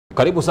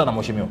Karibu sana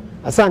mheshimiwa.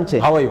 Asante.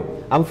 How are you?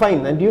 I'm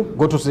fine, and you?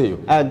 Good to see you.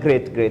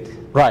 Great.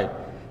 Right.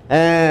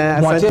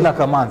 Mwatela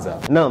Kamanza.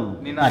 Naam.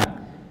 Ni nani?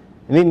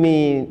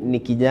 Mimi ni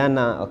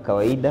kijana wa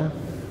kawaida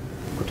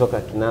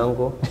kutoka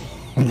Kinango.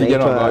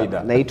 Kijana wa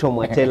kawaida. Naitwa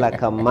Mwatela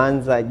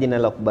Kamanza, jina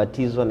la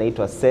kubatizwa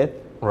naitwa Seth.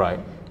 Right.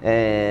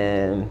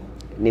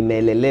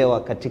 Nimelelewa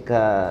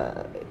katika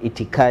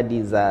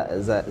itikadi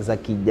za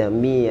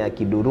kijamii ya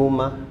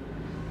Kiduruma.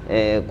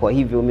 Kwa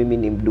hivyo mimi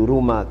ni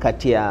Mduruma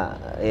kati ya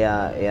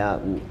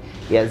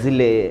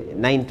zile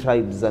 9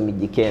 tribes za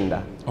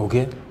Mijikenda.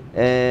 Okay.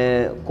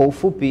 Kwa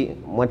ufupi,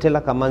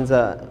 Mwatela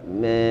Kamanza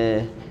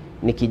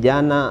ni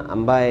kijana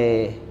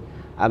ambaye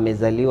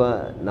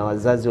amezaliwa na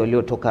wazazi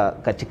waliotoka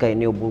katika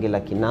eneo bunge la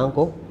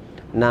Kinango,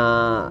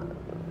 na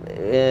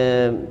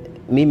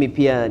mimi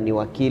pia ni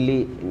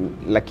wakili,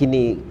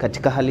 lakini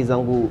katika hali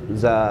zangu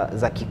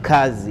za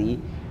kikazi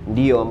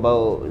ndio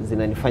ambao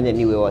zinanifanya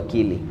niwe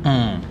wakili.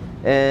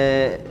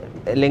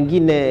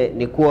 Lengine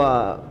ni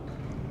kuwa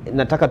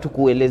nataka tu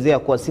kuelezea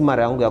kuwa si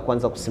mara yangu ya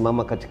kwanza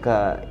kusimama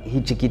katika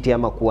hichi kiti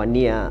ama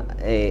kuwania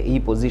hii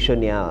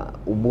position ya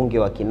ubunge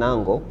wa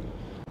Kinango.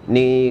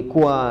 Ni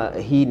kuwa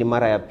hii ni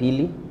mara ya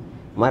pili.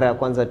 Mara ya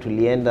kwanza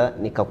tulienda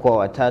nikakuwa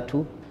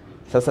watatu.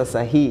 Sasa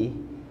sahi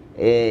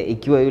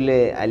ikiwa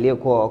yule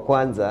aliyekuwa wa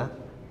kwanza,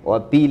 wa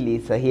pili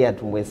sahi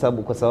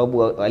hatumhesabu kwa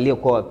sababu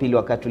aliyekuwa wa pili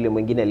wakati ule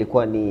mwingine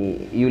alikuwa ni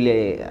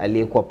yule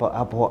aliyekuwa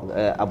hapo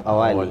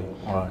awali.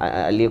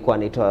 Aliyekuwa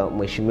anaitwa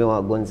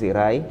Mheshimiwa Gonzi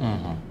Rai.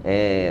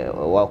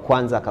 Wa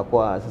kwanza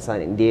akakuwa sasa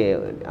ndiye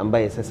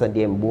ambaye sasa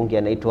ndiye mbunge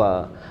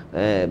anaitwa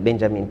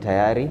Benjamin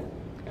Tayari,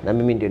 na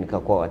mimi ndio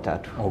nikakuwa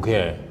watatu.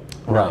 Okay.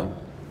 Right.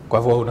 Kwa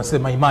hivyo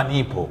unasema imani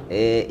ipo?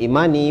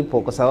 Imani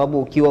ipo kwa sababu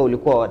ukiwa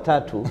ulikuwa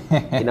watatu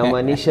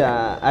inamaanisha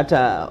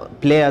hata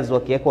players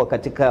wakiwekwa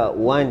katika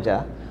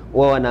uwanja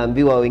wao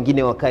wanaambiwa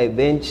wengine wakae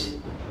bench,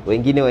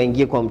 wengine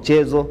waingie kwa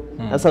mchezo.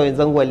 Sasa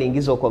wenzangu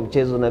waliingizwa kwa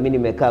mchezo na mimi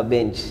nimekaa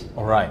bench.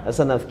 Alright.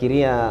 Sasa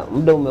nafikiria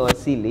muda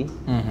umewasili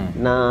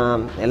na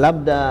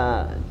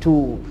labda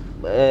tu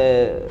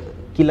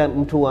kila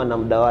mtu ana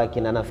muda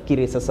wake, na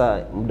nafikiri sasa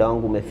muda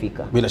wangu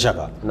umefika. Bila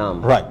shaka.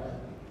 Naam. Right.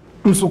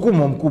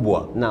 Msukumo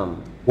mkubwa. Naam.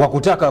 Wa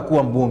kutaka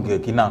kuwa mbunge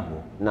Kinango.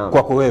 Naam.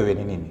 Kwako wewe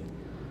ni nini?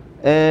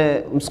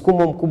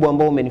 Msukumo mkubwa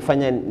ambao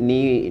umenifanya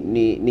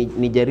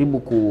nijaribu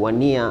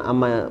kuwania,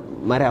 ama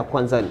mara ya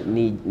kwanza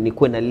ni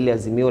kuwe na lile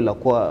azimio la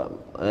kuwa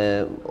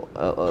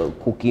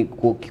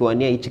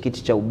kukiwania hichi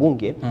kiti cha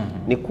ubunge,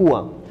 ni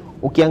kuwa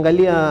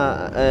ukiangalia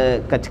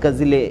katika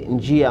zile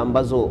njia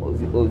ambazo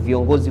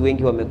viongozi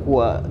wengi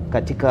wamekuwa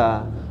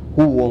katika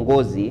huu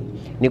uongozi,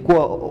 ni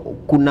kuwa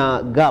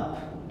kuna gap.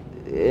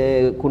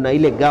 Kuna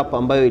ile gap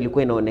ambayo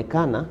ilikuwa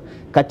inaonekana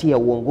kati ya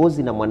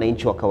uongozi na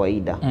mwananchi wa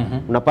kawaida.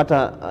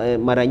 Unapata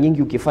mara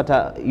nyingi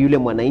ukifuata yule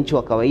mwananchi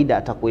wa kawaida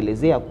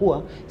atakuelezea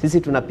kuwa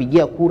sisi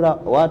tunapigia kura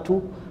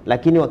watu,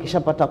 lakini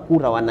wakishapata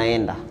kura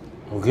wanaenda.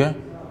 Okay.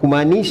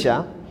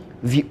 Kumaanisha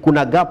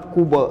kuna gap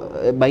kubwa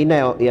baina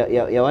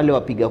ya wale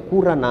wapiga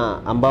kura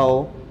na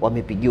ambao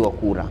wamepigiwa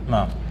kura.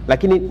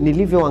 Lakini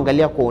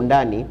nilivyoangalia kwa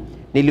undani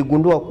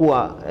niligundua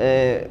kuwa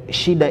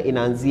shida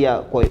inaanzia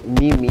kwa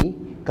mimi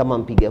kama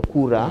mpiga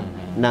kura,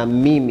 na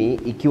mimi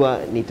ikiwa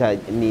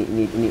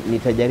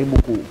nitajaribu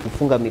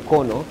kufunga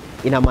mikono,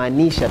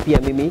 inamaanisha pia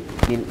mimi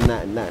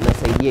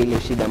nasaidia ile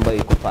shida ambayo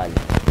iko pale.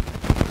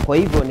 Kwa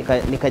hivyo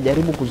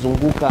nikajaribu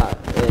kuzunguka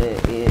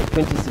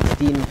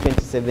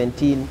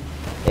 2016,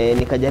 2017,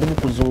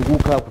 nikajaribu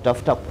kuzunguka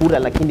kutafuta kura,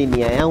 lakini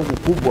nia yangu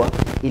kubwa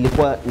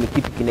ilikuwa ni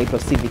kitu kinaitwa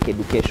civic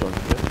education,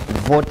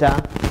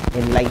 voter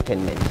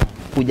enlightenment,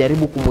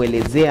 kujaribu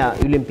kumwelezea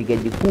yule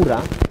mpigaji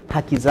kura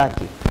haki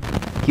zake,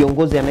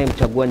 kiongozi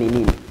anayemchagua ni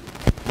nini.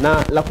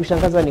 Na la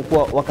kushangaza ni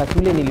kuwa wakati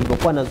ule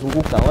nilivyokuwa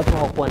nazunguka, watu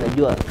hawakuwa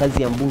wanajua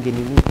kazi ya mbunge ni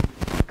nini,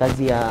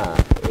 kazi ya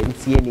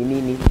MCA ni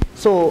nini.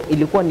 So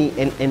ilikuwa ni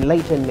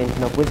enlightenment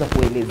na kuweza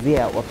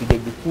kuelezea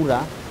wapigaji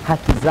kura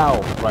haki zao,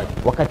 right,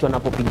 wakati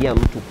wanapopigia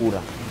mtu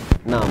kura.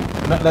 Naam.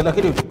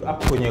 Lakini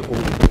hapo kwenye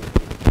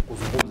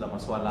kuzungumza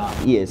masuala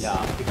ya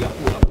kupiga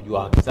kura,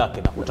 kujua haki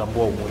zake na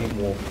kutambua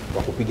umuhimu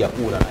wa kupiga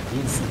kura na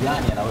jinsi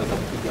gani anaweza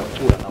kupiga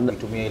kura na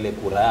kutumia ile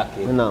kura yake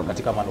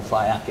katika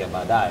manufaa yake ya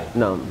baadaye,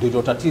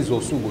 ndio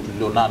tatizo sugu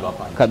tulilonalo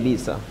hapa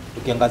kabisa.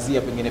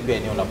 Tukiangazia pengine pia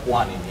eneo la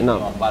Pwani,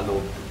 eneo ambalo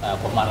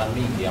kwa mara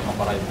mingi ama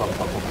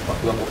kwa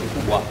kiwango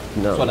kikubwa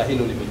swala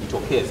hilo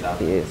limejitokeza.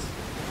 Yes.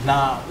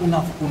 Na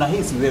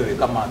unahisi wewe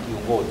kama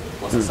kiongozi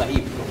kwa sasa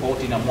hivi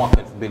tofauti na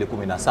mwaka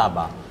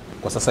 2017,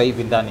 kwa sasa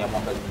hivi ndani ya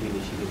mwaka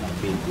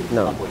 2022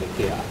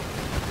 tunapoelekea,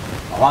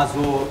 mawazo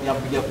ya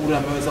mpiga kura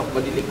yameweza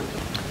kubadilika?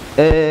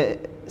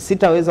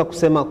 Sitaweza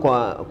kusema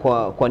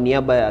kwa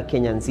niaba ya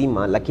Kenya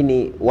nzima,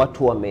 lakini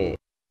watu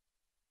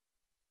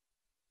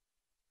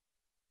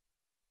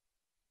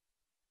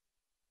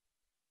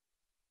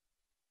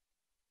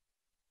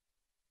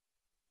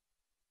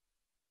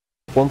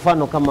kwa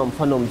mfano, kama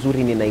mfano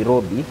mzuri ni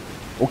Nairobi.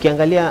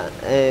 Ukiangalia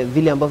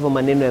vile ambavyo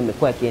maneno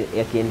yamekuwa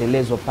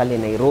yakiendelezwa pale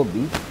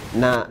Nairobi,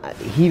 na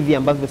hivi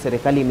ambavyo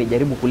serikali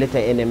imejaribu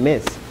kuleta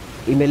NMS,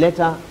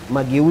 imeleta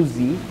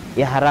mageuzi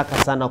ya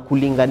haraka sana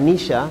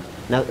kulinganisha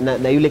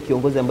na yule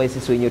kiongozi ambaye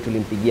sisi wenyewe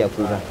tulimpigia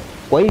kura.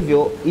 Kwa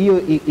hivyo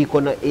hiyo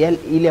iko na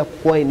ile ya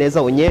kuwa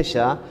inaweza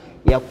onyesha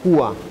ya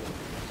kuwa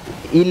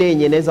ile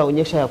yenye inaweza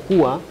onyesha ya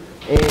kuwa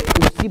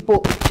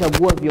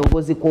usipochagua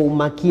viongozi kwa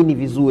umakini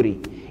vizuri,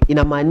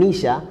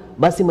 inamaanisha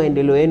basi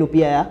maendeleo yenu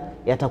pia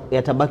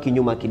yatabaki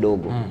nyuma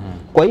kidogo.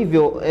 Kwa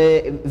hivyo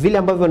vile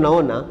ambavyo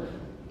naona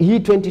hii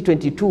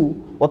 2022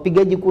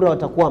 wapigaji kura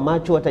watakuwa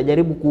macho,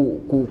 watajaribu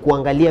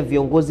kuangalia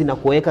viongozi na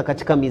kuweka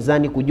katika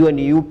mizani, kujua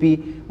ni yupi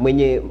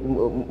mwenye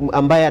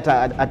ambaye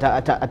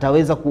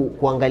ataweza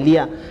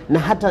kuangalia. Na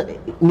hata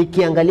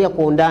nikiangalia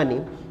kwa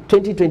undani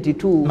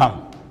 2022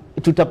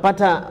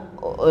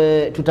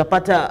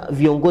 tutapata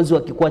viongozi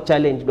wakikuwa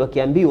challenged,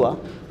 wakiambiwa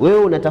wewe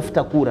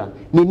unatafuta kura,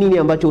 ni nini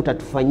ambacho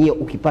utatufanyia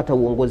ukipata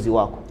uongozi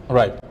wako.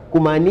 Right.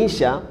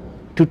 Kumaanisha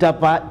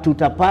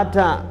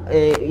tutapata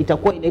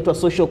itakuwa inaitwa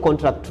social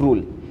contract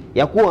rule,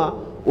 ya kuwa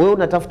wewe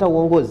unatafuta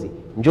uongozi,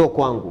 njoo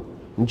kwangu,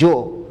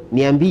 njoo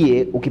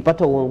niambie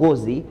ukipata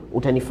uongozi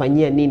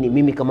utanifanyia nini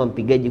mimi kama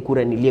mpigaji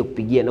kura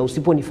niliyekupigia, na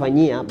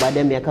usiponifanyia baada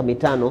ya miaka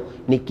 5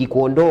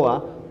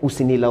 nikikuondoa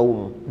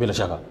usinilaumu. Bila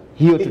shaka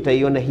hiyo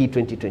tutaiona hii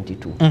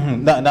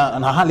 2022.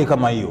 Na hali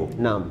kama hiyo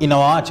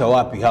inawaacha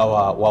wapi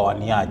hawa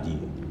wawaniaji?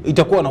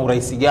 Itakuwa na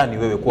urahisi gani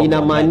wewe kwa?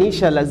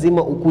 Inamaanisha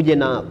lazima ukuje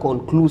na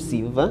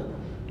conclusive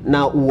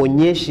na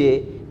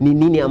uonyeshe ni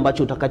nini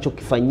ambacho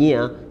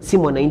utakachokifanyia si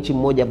mwananchi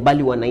mmoja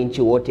bali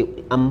wananchi wote,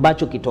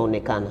 ambacho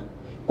kitaonekana.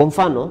 Kwa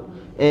mfano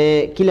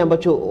kile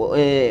ambacho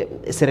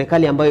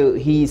serikali ambayo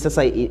hii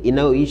sasa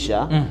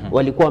inayoisha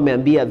walikuwa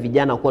wameambia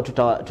vijana kuwa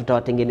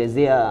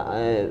tutawatengenezea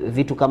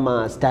vitu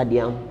kama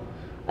stadium.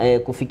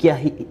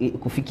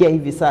 Kufikia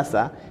hivi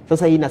sasa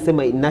hii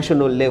inasema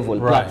national level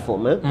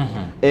platform.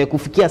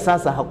 Kufikia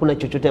sasa hakuna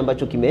chochote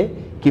ambacho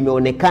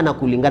kimeonekana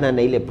kulingana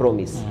na ile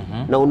promise.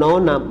 Na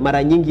unaona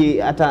mara nyingi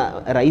hata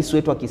rais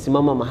wetu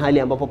akisimama mahali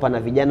ambapo pana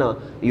vijana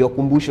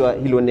yakumbushwa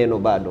hilo neno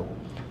bado.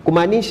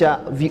 Kumaanisha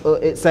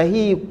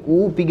sahihi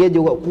upigaji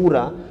wa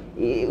kura,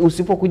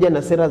 usipokuja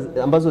na sera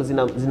ambazo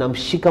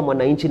zinamshika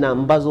mwananchi na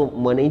ambazo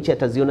mwananchi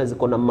ataziona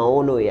ziko na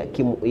maono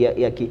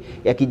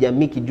ya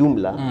kijamii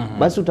kijumla,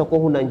 basi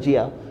utakuwa huna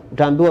njia.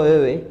 Utaambiwa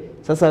wewe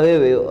sasa,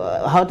 wewe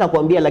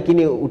hawatakwambia,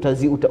 lakini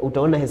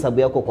utaona hesabu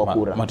yako kwa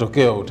kura,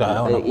 matokeo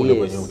utaona kule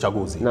kwenye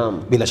uchaguzi.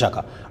 Bila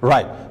shaka.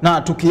 Right.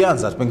 Na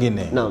tukianza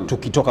pengine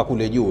tukitoka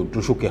kule juu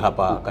tushuke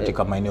hapa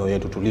katika maeneo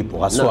yetu tulipo,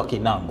 haswa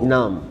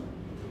Kinango.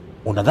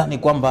 Unadhani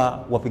kwamba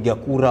wapiga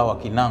kura wa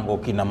Kinango,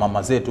 kina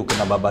mama zetu,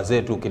 kina baba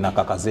zetu, kina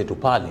kaka zetu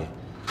pale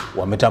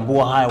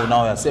wametambua haya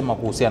unaoyasema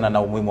kuhusiana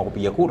na umuhimu wa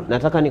kupiga kura?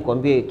 Nataka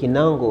nikwambie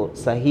Kinango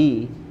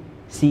sahihi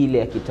si ile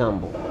ya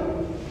kitambo.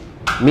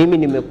 Mimi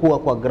nimekuwa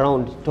kwa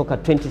ground toka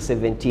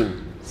 2017.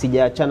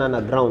 Sijaachana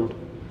na ground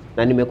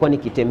na nimekuwa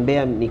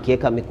nikitembea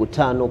nikiweka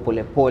mikutano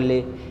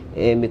polepole,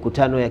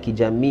 mikutano ya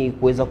kijamii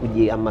kuweza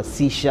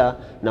kujihamasisha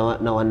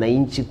na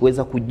wananchi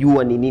kuweza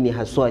kujua ni nini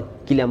haswa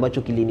kile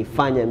ambacho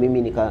kilinifanya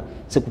mimi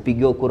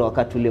nikasikupigiwa kura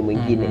wakati ule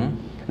mwingine.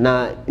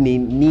 Na ni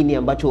nini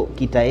ambacho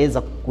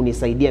kitaweza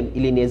kunisaidia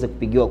ili niweze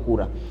kupigiwa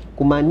kura.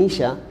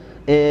 Kumaanisha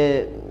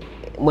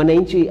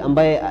mwananchi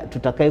ambaye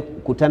tutakaye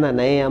kukutana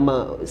na yeye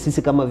ama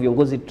sisi kama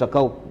viongozi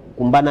tutakao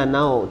kumbana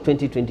nao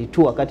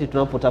 2022 wakati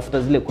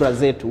tunapotafuta zile kura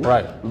zetu,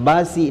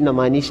 basi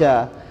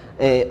inamaanisha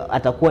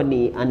atakuwa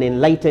ni an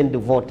enlightened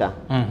voter,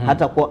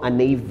 hatakuwa a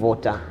naive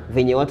voter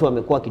venye watu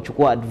wamekuwa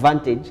wakichukua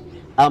advantage,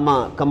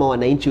 ama kama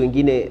wananchi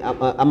wengine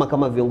ama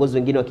kama viongozi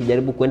wengine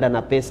wakijaribu kwenda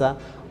na pesa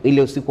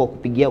ile usiku wa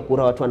kupigia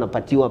kura, watu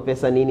wanapatiwa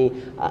pesa nini.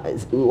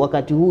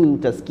 Wakati huu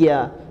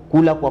utasikia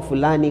kula kwa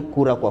fulani,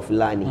 kura kwa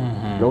fulani,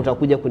 na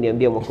utakuja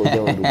kuniambia mwaka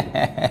ujao ndugu.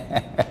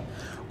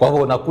 Kwa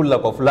hivyo unakula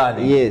kwa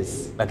fulani.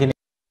 Yes. Lakini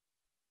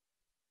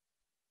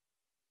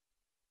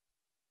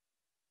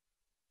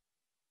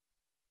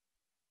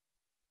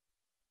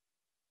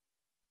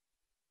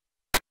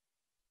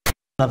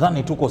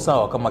nadhani tuko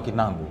sawa kama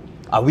Kinango.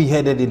 Are we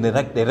headed in the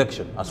right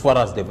direction as far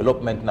as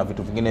development na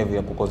vitu vingine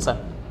vya kuconcern?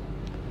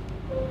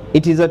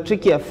 It is a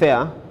tricky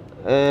affair,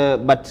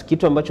 but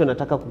kitu ambacho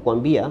nataka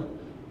kukwambia,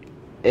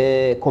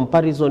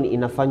 comparison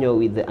inafanywa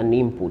with an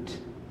input.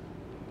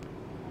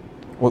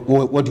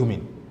 What do you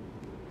mean?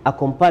 A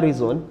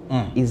comparison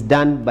is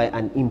done by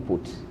an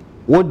input.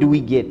 What do we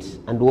get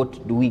and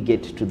what do we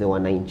get to the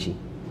wananchi?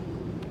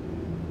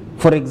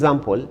 For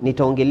example,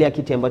 nitaongelea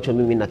kiti ambacho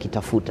mimi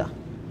nakitafuta.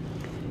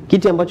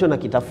 Kiti ambacho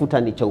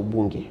nakitafuta ni cha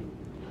ubunge.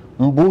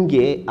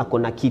 Mbunge ako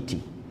na kiti,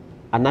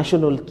 a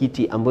national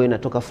kiti ambayo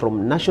inatoka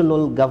from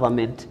National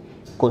Government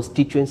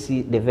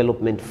Constituency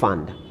Development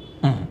Fund.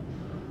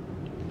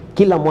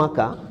 Kila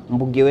mwaka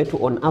mbunge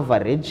wetu on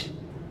average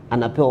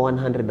anapewa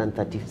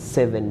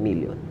 137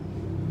 million.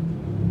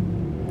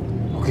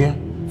 Okay.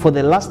 For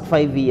the last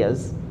 5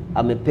 years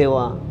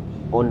amepewa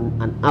on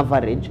an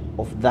average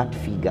of that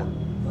figure.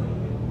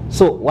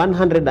 So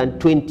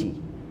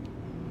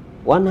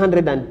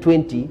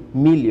 120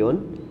 million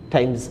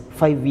times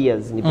 5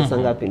 years ni pesa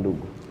ngapi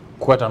ndugu?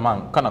 Quite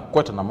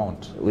an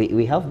amount.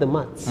 We have the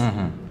maths.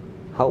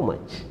 How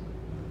much?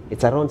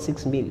 It's around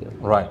 6 million.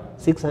 Right.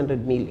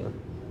 600 million.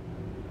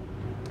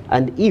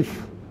 And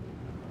if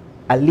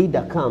a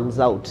leader comes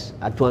out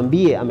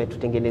atuambie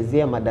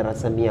ametutengenezea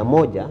madarasa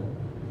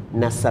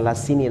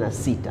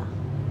 136,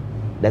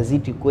 does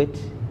it equate?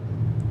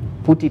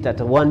 Put it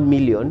at 1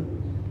 million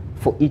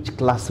for each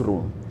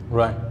classroom.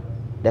 Right.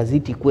 Does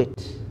it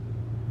equate?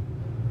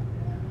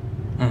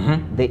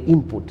 The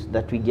input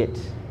that we get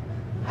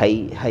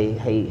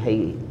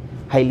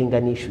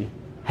hailinganishwi,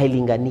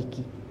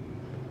 hailinganiki.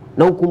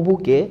 Na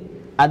ukumbuke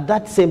at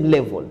that same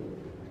level,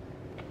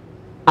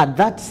 at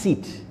that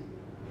seat,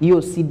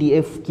 hiyo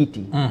CDF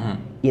kiti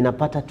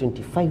inapata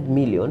 25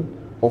 million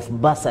of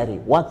bursary,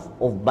 worth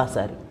of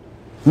bursary.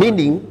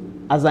 Meaning,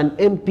 as an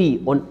MP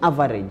on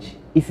average,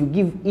 if you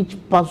give each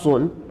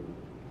person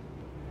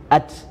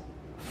at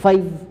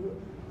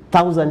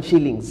 5,000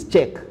 shillings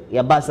check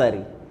ya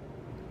bursary,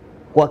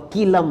 kwa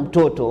kila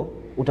mtoto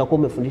utakuwa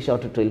umefundisha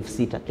watoto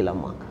 6,000 kila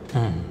mwaka.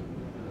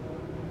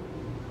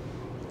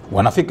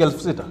 Wanafika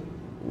 6,000?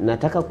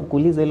 Nataka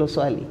kukuuliza hilo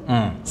swali.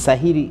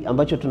 Sahiri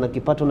ambacho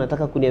tunakipata,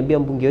 unataka kuniambia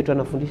mbunge wetu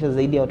anafundisha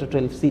zaidi ya watoto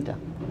 6,000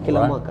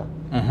 kila mwaka?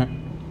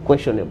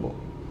 Questionable.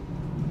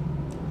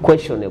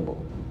 Questionable.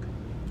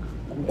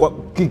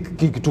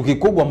 Kitu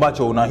kikubwa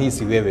ambacho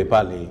unahisi wewe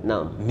pale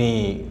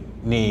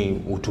ni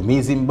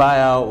utumizi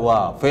mbaya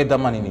wa fedha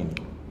ama nini?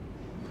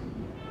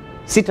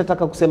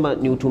 Sitataka kusema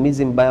ni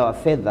utumizi mbaya wa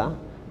fedha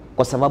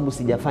kwa sababu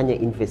sijafanya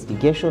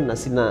investigation na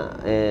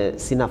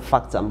sina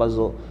facts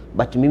ambazo,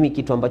 but mimi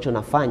kitu ambacho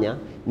nafanya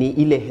ni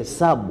ile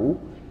hesabu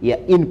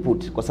ya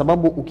input, kwa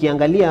sababu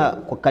ukiangalia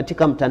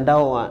katika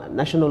mtandao wa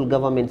National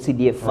Government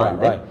CDF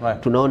Fund,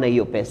 tunaona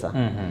hiyo pesa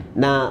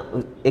na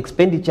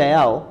expenditure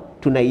yao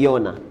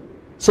tunaiona.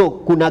 So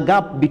kuna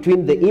gap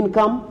between the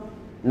income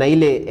na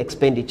ile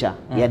expenditure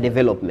ya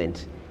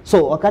development.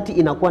 So wakati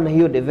inakuwa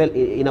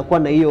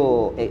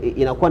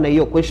na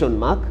hiyo question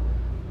mark,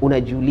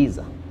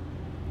 unajiuliza.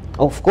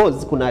 Of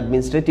course kuna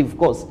administrative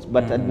cost,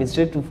 but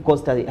administrative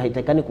cost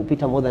haitakani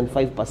kupita more than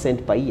 5%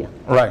 per year.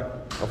 Right.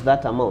 Of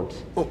that amount.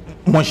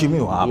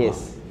 Mheshimiwa hapa.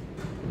 Yes.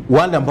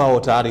 Wale ambao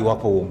tayari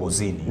wapo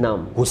uongozini,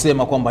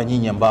 husema kwamba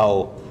nyinyi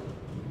ambao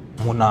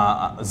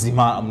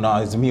mna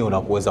azimio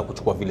na kuweza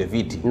kuchukua vile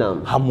viti,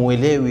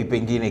 hamuelewi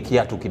pengine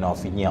kiatu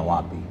kinawafinyia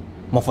wapi.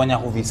 Mfanya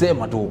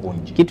kuvisema tu huko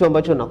nje. Kitu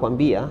ambacho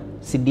nakwambia,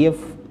 CDF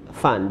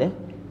Fund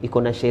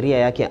iko na sheria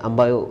yake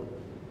ambayo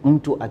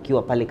mtu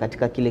akiwa pale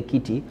katika kile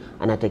kiti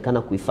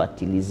anatakana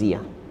kuifuatilizia.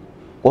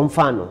 Kwa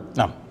mfano,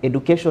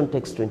 education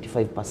takes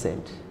 25%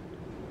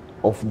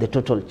 of the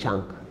total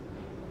chunk.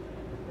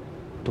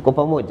 Tuko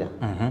pamoja?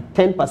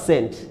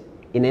 10%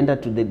 inaenda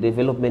to the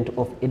development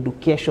of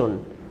education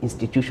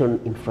institution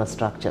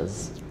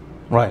infrastructures.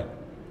 Right.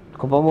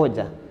 Tuko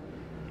pamoja?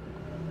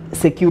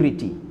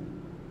 Security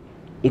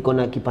iko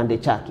na kipande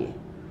chake.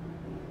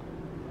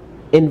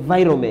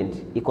 Environment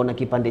iko na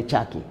kipande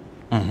chake.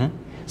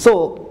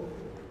 So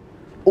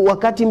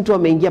wakati mtu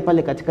ameingia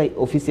pale katika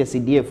ofisi ya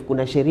CDF,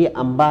 kuna sheria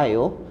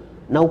ambayo,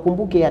 na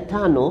ukumbuke ya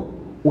 5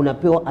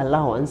 unapewa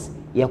allowance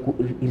ya ku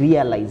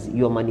realize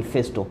your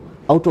manifesto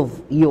out of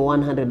hiyo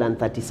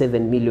 137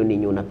 million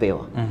yenye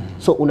unapewa.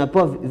 So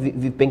unapewa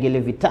vipengele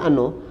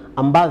 5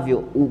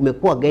 ambavyo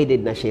umekuwa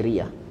guided na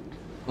sheria.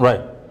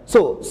 Right.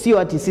 So sio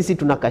ati sisi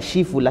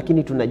tunakashifu,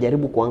 lakini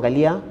tunajaribu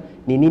kuangalia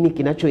ni nini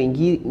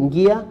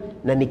kinachoingia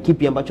na ni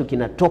kipi ambacho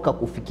kinatoka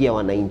kufikia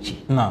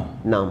wananchi.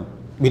 Naam.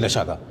 Bila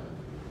shaka.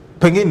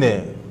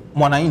 Pengine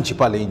mwananchi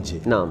pale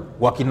nje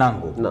wa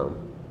Kinango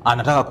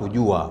anataka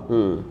kujua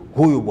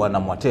huyu bwana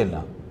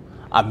Mwatela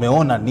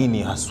ameona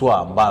nini haswa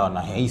ambayo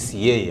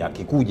anahisi yeye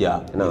akikuja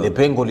ile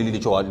pengo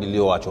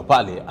lililoachwa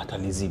pale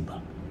ataliziba.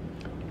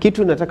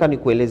 Kitu nataka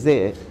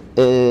nikuelezee,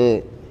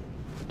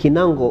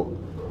 Kinango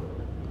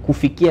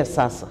kufikia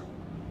sasa,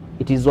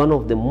 it is one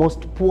of the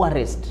most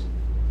poorest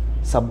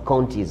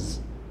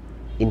sub-counties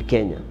in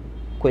Kenya.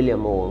 Kweli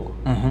ama uongo?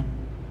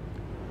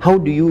 How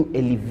do you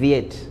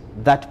alleviate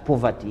that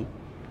poverty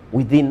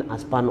within a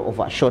span of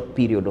a short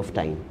period of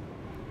time?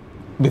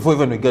 Before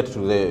even we get to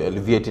the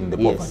alleviating the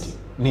poverty,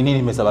 ni nini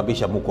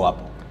imesababisha mko hapo?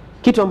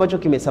 Kitu ambacho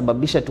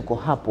kimesababisha tuko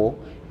hapo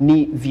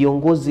ni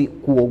viongozi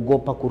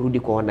kuogopa kurudi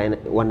kwa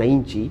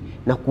wananchi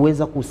na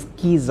kuweza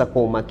kusikiza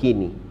kwa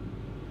umakini.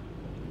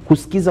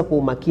 Kusikiza kwa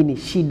umakini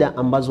shida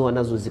ambazo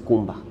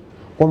wanazozikumba.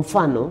 Kwa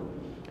mfano,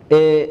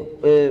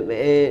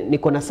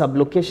 niko na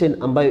sublocation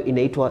ambayo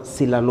inaitwa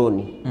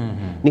Silaloni.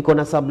 Niko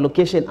na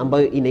sublocation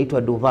ambayo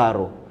inaitwa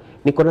Duvaro.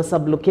 Niko na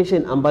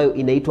sublocation ambayo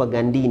inaitwa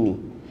Gandini.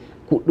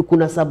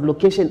 Kuna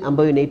sublocation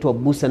ambayo inaitwa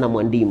Busa na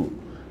Mwandimu.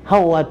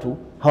 Hao watu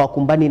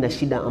hawakumbani na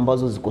shida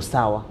ambazo ziko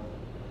sawa.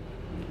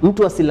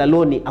 Mtu wa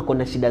Silaloni ako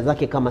na shida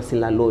zake kama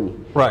Silaloni.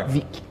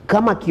 Right.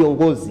 Kama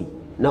kiongozi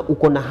na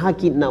uko na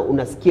haki na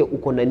unasikia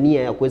uko na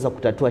nia ya kuweza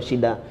kutatua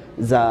shida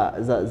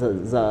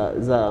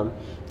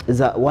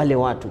za wale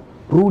watu,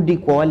 rudi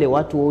kwa wale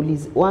watu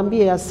waulize,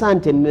 waambie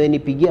asante,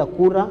 mmenipigia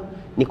kura,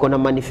 niko na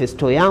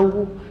manifesto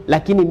yangu,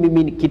 lakini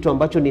mimi kitu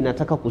ambacho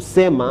ninataka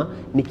kusema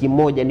ni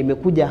kimoja,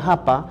 nimekuja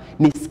hapa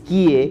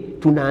nisikie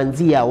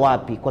tunaanzia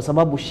wapi, kwa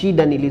sababu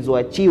shida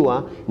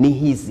nilizoachiwa ni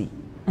hizi.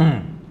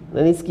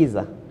 Na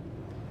nisikiza.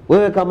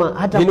 Wewe kama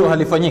hata hilo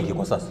halifanyiki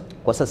kwa sasa.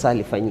 Kwa sasa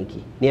halifanyiki.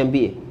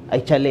 Niambie,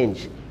 I challenge.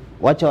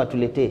 Wacha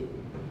watuletee.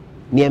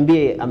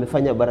 Niambie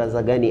amefanya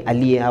baraza gani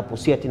aliye hapo,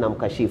 si ati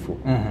namkashifu.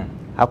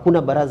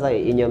 Hakuna baraza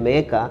yenye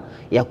ameweka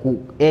ya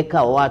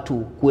kuweka watu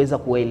kuweza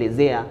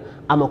kuwaelezea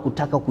ama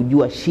kutaka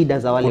kujua shida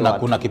za wale watu.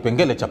 Kuna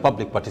kipengele cha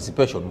public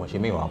participation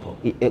mheshimiwa hapo.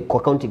 Kwa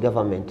county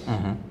government.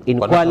 In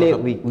Kwale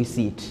we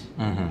see it.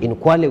 In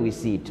Kwale we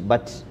see it,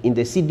 but in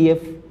the CDF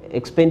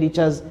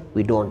expenditures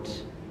we don't.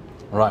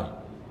 Right.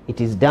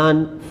 It is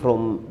done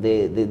from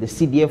the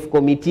CDF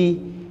committee.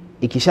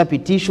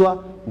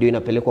 Ikishapitishwa ndio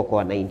inapelekwa kwa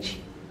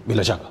wananchi.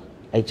 Bila shaka.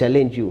 I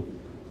challenge you.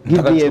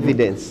 Give me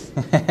evidence.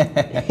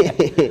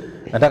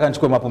 Nataka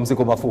nichukue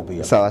mapumziko mafupi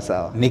hapa. Sawa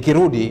sawa.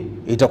 Nikirudi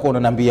itakuwa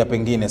unaniambia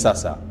pengine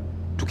sasa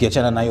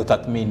tukiachana na hiyo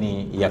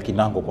tathmini ya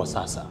Kinango kwa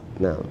sasa.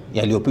 Naam.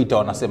 Yaliyopita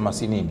wanasema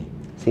si nini?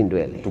 Si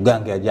ndwele.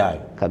 Tugange ajayo.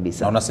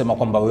 Kabisa. Na unasema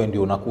kwamba wewe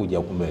ndio unakuja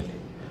huko mbele.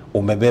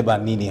 Umebeba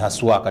nini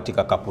haswa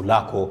katika kapu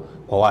lako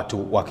kwa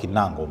watu wa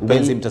Kinango?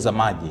 Mpenzi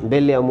mtazamaji.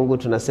 Mbele ya Mungu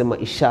tunasema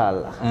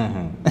inshallah.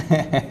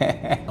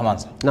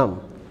 Kamanza. Naam.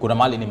 Kuna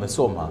mali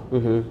nimesoma.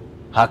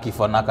 Haki,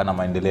 fanaka na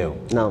maendeleo.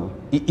 Naam.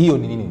 Hiyo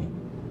ni nini?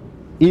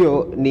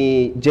 Hiyo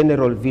ni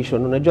general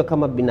vision. Unajua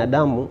kama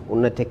binadamu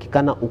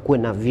unatakikana ukuwe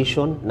na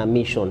vision na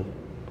mission.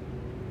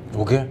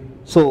 Okay.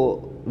 So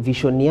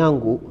vision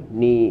yangu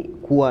ni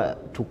kuwa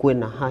tukue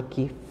na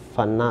haki,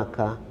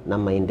 fanaka na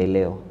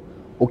maendeleo.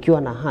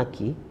 Ukiwa na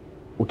haki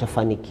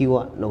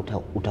utafanikiwa na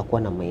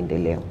utakuwa na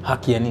maendeleo.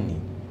 Haki ya nini?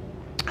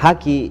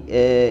 Haki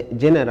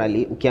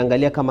generally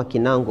ukiangalia kama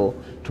Kinango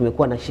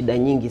tumekuwa na shida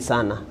nyingi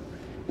sana.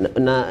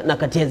 Na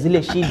kati ya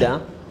zile shida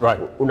right.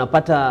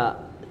 Unapata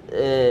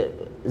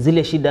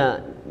zile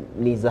shida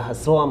ni za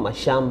haswa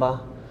mashamba,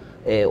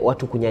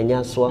 watu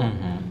kunyanyaswa.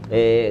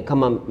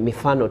 Kama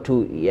mifano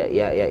tu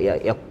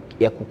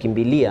ya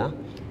kukimbilia,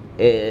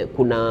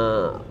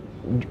 kuna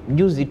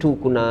juzi tu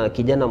kuna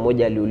kijana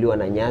mmoja aliuliwa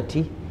na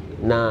nyati,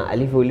 na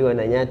alivyouliwa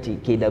na nyati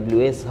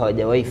KWS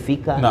hawajawahi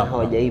fika na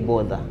hawajawahi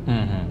bother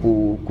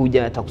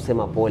kuja hata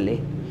kusema pole.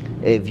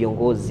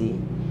 Viongozi,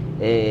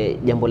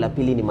 jambo la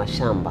pili ni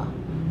mashamba.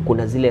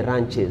 Kuna zile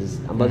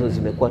ranches ambazo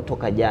zimekuwa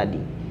toka jadi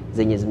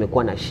zenye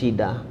zimekuwa na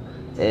shida,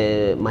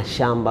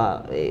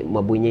 mashamba,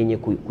 mabwenyenye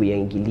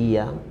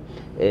kuyaingilia,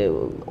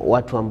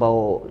 watu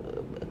ambao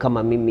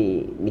kama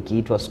mimi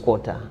nikiitwa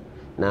squatter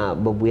na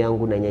babu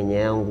yangu na nyanya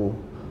yangu,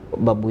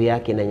 babu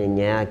yake na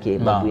nyanya yake,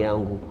 babu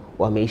yangu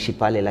wameishi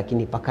pale,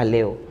 lakini paka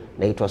leo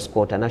naitwa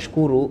squatter.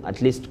 Nashukuru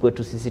at least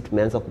kwetu sisi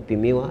tumeanza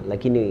kupimiwa,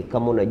 lakini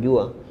kama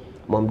unajua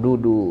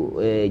Mamdudu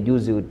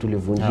juzi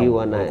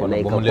tulivunjiwa na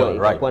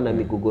ikakuwa na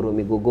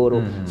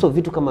migogoro. So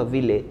vitu kama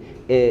vile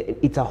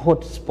it's a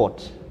hot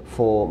spot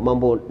for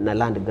mambo na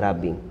land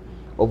grabbing,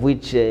 of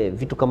which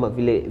vitu kama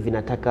vile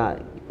vinataka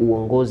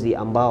uongozi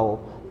ambao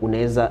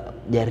unaweza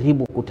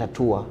jaribu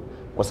kutatua,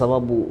 kwa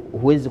sababu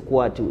huwezi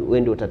kuwa ati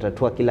wewe ndio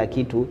utatatua kila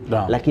kitu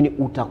lakini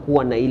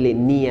utakuwa na ile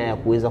nia ya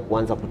kuweza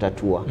kuanza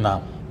kutatua.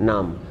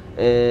 Naam.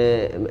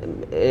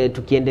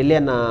 Tukiendelea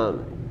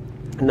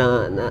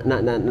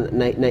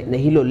na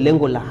hilo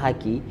lengo la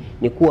haki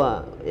ni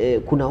kuwa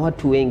kuna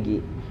watu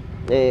wengi,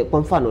 kwa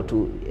mfano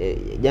tu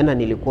jana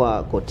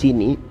nilikuwa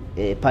kotini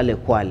pale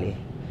Kwale,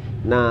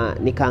 na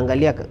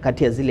nikaangalia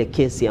kati ya zile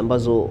kesi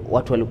ambazo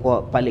watu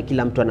walikuwa pale,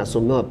 kila mtu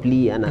anasomewa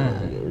plea,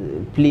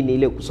 plea ni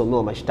ile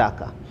kusomewa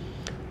mashtaka.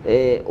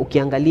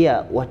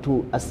 Ukiangalia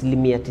watu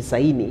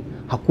 90%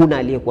 hakuna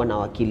aliyekuwa na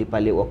wakili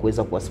pale wa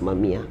kuweza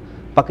kuwasimamia.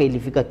 Paka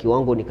ilifika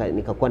kiwango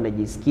nikakuwa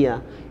najisikia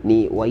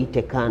ni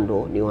waite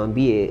kando,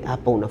 niwaambie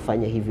hapa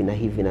unafanya hivi na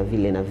hivi na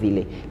vile na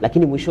vile,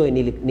 lakini mwishowe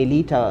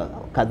niliita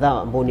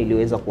kadhaa ambao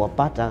niliweza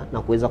kuwapata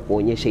na kuweza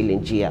kuonyesha ile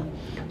njia.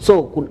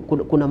 So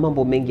kuna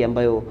mambo mengi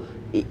ambayo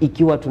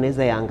ikiwa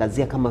tunaweza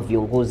yaangazia kama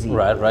viongozi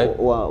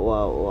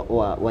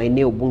wa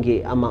eneo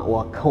bunge ama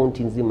wa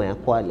county nzima ya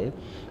Kwale,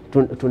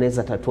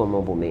 tunaweza tatua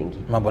mambo mengi.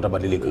 Mambo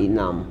yatabadilika.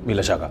 Naam.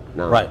 Bila shaka.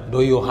 Right. Ndio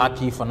hiyo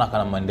haki, fanaka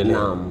na maendeleo.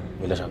 Naam.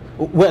 Bila shaka.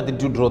 Where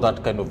did you draw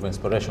that kind of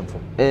inspiration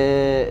from?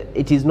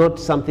 It is not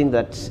something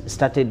that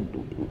started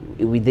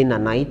within a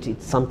night.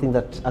 It's something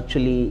that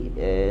actually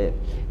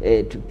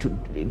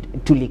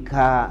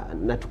tulikaa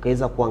na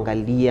tukaweza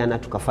kuangalia na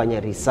tukafanya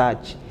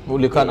research.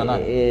 Ulikana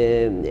nani?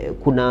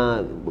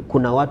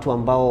 Kuna watu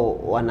ambao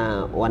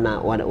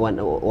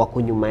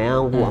wako nyuma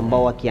yangu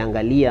ambao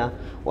wakiangalia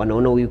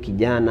wanaona huyu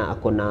kijana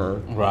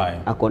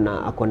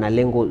akona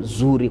lengo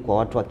zuri kwa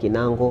watu wa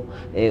Kinango.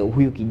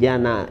 Huyu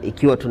kijana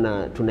ikiwa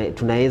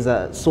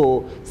tunaweza,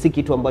 so si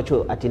kitu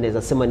ambacho ati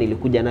naweza sema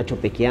nilikuja nacho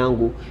peke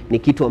yangu, ni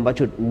kitu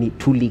ambacho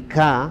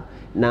tulikaa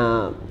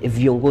na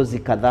viongozi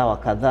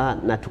kadhaa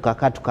na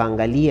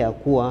tukaangalia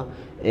kuwa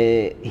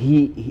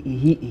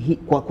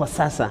kwa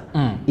sasa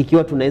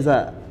ikiwa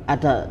tunaweza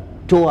hata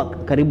toa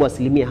karibu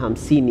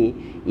 50%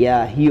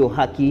 ya hiyo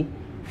haki,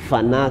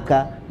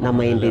 fanaka na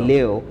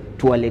maendeleo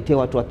tuwaletee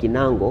watu wa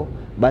Kinango,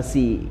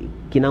 basi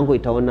Kinango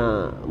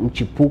itaona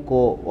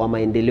mchipuko wa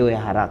maendeleo ya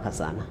haraka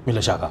sana.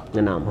 Bila shaka.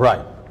 Naam.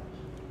 Right.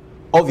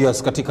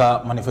 Obvious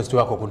katika manifesto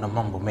yako kuna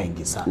mambo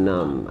mengi sana.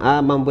 Naam.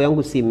 Mambo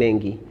yangu si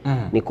mengi.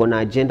 Niko na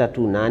agenda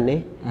tu 8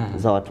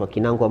 za watu wa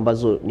Kinango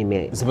ambazo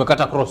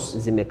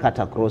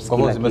zimekata cross kwa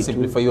hivyo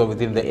zimesimplifyiwa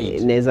within the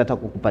 8. Naweza hata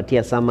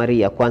kukupatia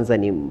summary. Ya kwanza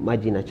ni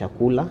maji na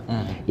chakula.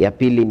 Ya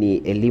pili ni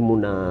elimu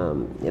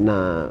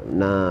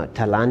na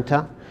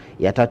talanta.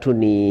 Ya tatu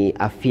ni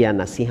afya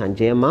na siha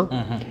njema.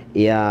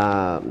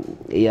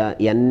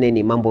 Ya nne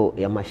ni mambo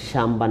ya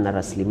mashamba na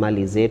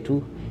rasilimali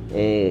zetu.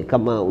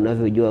 Kama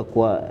unavyojua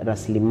kuwa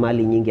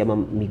rasilimali nyingi ama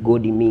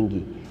migodi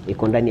mingi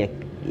iko ndani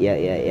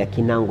ya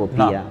Kinango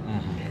pia.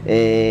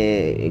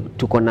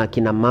 Tuko na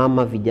kina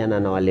mama, vijana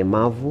na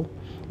walemavu,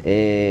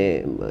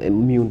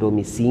 miundo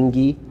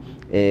misingi,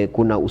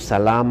 kuna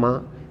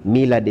usalama,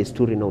 mila,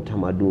 desturi na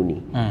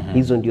utamaduni.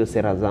 Hizo ndio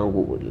sera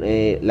zangu.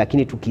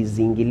 Lakini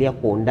tukizingilia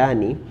kwa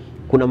undani,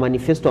 kuna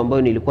manifesto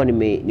ambayo nilikuwa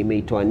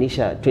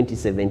nimeitoanisha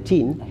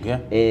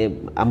 2017,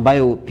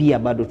 ambayo pia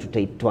bado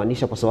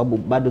tutaitoanisha kwa sababu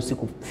bado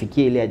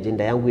sikufikia ile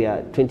agenda yangu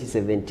ya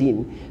 2017,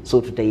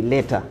 so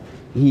tutaileta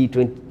hii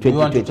 2022. You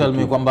want to tell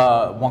me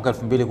kwamba mwaka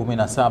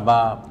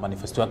 2017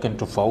 manifesto yake ni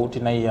tofauti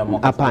na hii ya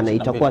mwaka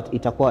 2022? Hapana,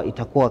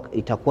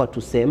 itakuwa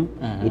tu same,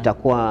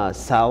 itakuwa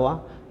sawa.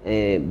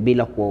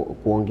 Bila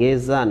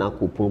kuongeza na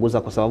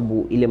kupunguza, kwa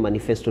sababu ile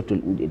manifesto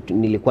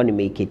nilikuwa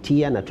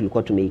nimeiketia na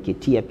tulikuwa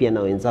tumeiketia pia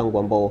na wenzangu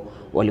ambao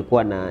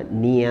walikuwa na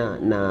nia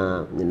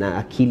na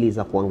akili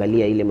za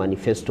kuangalia ile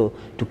manifesto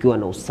tukiwa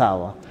na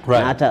usawa.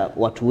 Na hata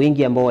watu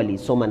wengi ambao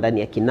walisoma ndani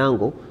ya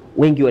Kinango,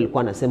 wengi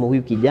walikuwa nasema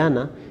huyu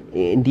kijana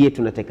ndiye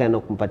tunatakana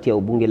kumpatia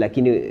ubunge,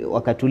 lakini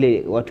wakati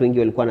ule watu wengi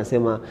walikuwa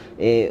nasema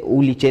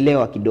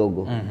ulichelewa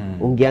kidogo,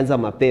 ungeanza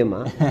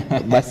mapema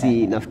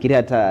basi nafikiria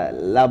hata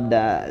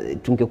labda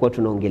tungekuwa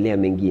tunaongelea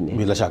mengine.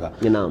 Bila shaka.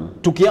 Naam.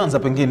 Tukianza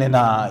pengine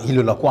na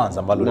hilo la kwanza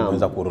ambalo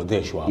limeweza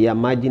kuorodheshwa ya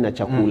maji na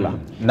chakula.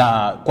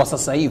 Na kwa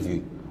sasa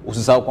hivi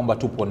usisahau kwamba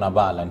tupo na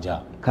baa la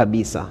njaa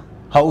kabisa.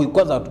 How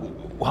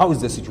is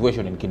the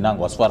situation in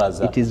Kinango as far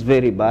as It is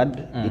very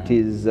bad. It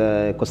is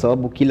kwa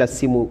sababu kila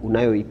simu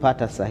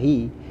unayoipata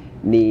sahihi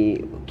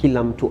ni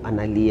kila mtu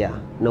analia,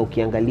 na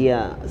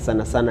ukiangalia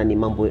sana sana ni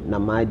mambo na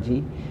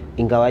maji.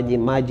 Ingawaje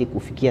maji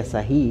kufikia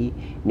sahihi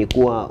ni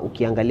kuwa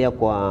ukiangalia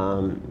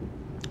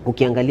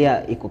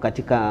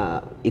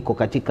iko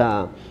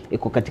katika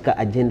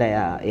agenda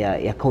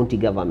ya county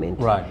government.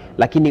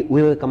 Lakini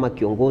wewe kama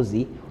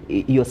kiongozi,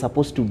 you're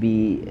supposed to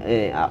be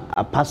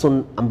a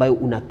person ambayo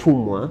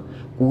unatumwa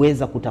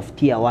kuweza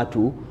kutafutia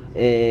watu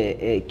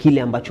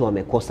kile ambacho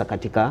wamekosa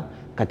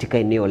katika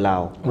eneo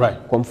lao.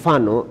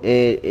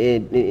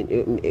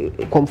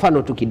 Kwa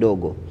mfano tu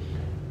kidogo,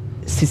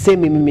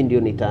 sisemi mimi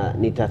ndio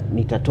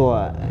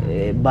nitatoa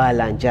baa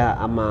la njaa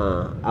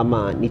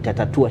ama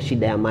nitatatua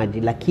shida ya maji,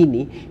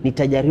 lakini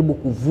nitajaribu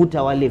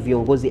kuvuta wale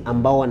viongozi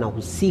ambao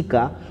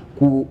wanahusika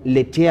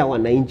kuletea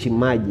wananchi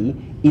maji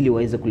ili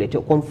waweze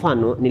kuletea. Kwa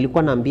mfano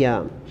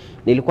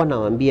nilikuwa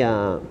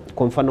nawaambia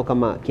kwa mfano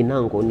kama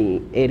Kinango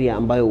ni area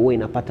ambayo huwa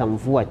inapata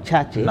mvua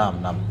chache,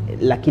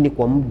 lakini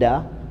kwa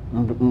muda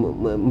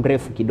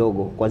mrefu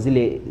kidogo kwa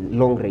zile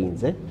long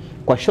rains.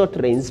 Kwa short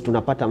rains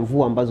tunapata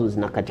mvua ambazo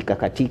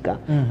zinakatika.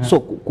 So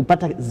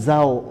kupata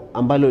zao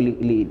ambalo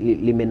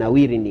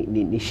limenawiri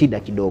ni shida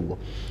kidogo.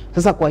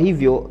 Sasa kwa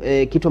hivyo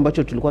kitu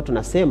ambacho tulikuwa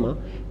tunasema,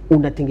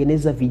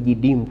 unatengeneza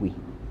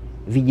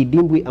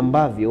vijidimbwi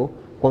ambavyo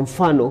kwa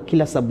mfano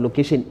kila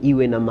sublocation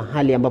iwe na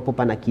mahali ambapo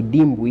pana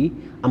kidimbwi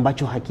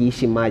ambacho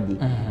hakiishi maji.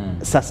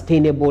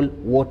 Sustainable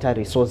water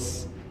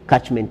resource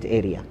catchment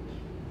area,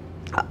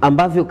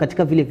 ambavyo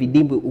katika vile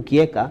vidimbwi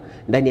ukiweka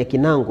ndani ya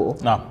Kinango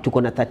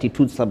tuko na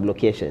 32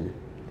 sublocation.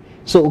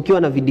 So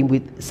ukiwa na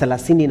vidimbwi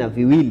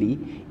 32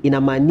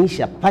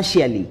 inamaanisha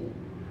partially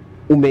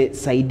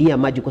umesaidia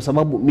maji, kwa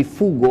sababu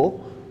mifugo,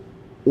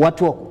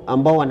 watu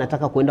ambao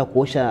wanataka kuenda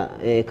kuosha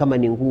kama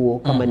ni nguo,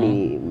 kama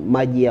ni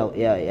maji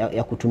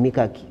ya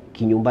kutumika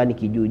kinyumbani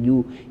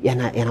kijuujuu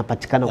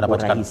yanapatikana kwa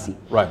rahisi.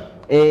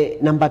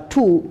 Number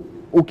 2,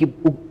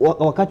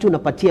 wakati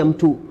unapatia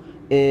mtu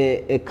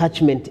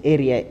catchment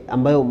area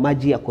ambayo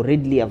maji yako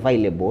readily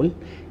available,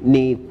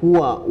 ni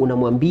kuwa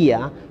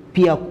unamwambia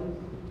pia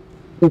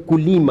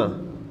ukulima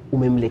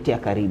umemletea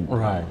karibu.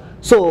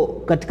 So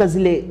katika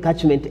zile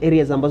catchment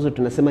areas ambazo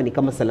tunasema ni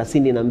kama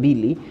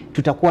 32,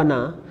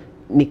 tutakuwa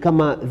ni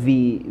kama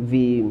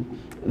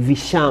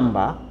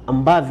vishamba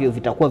ambavyo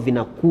vitakuwa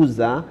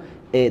vinakuza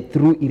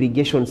through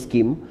irrigation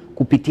scheme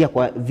kupitia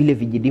kwa vile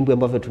vijidimbwi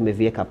ambavyo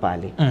tumeviweka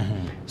pale.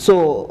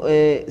 So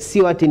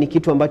sio ati ni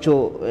kitu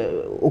ambacho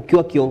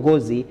ukiwa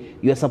kiongozi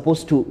you are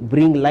supposed to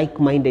bring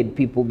like-minded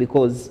people,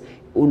 because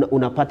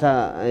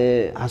unapata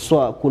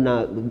haswa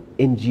kuna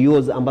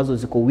NGOs ambazo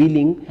ziko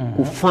willing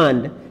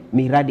kufund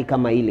miradi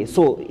kama ile.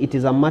 So it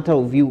is a matter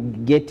of you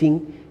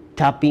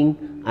tapping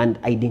and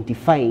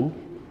identifying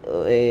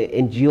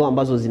NGO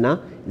ambazo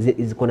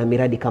ziko na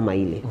miradi kama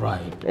ile.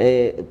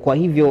 Kwa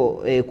hivyo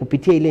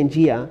kupitia ile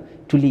njia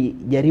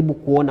tulijaribu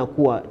kuona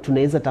kuwa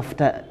tunaweza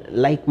tafuta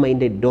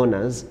like-minded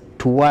donors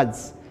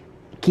towards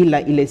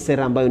kila ile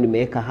sera ambayo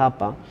nimeweka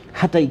hapa,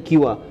 hata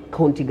ikiwa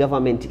county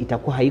government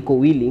itakuwa haiko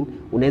willing,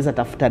 unaweza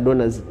tafuta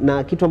donors.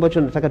 Na kitu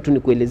ambacho nataka tu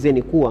nikuelezee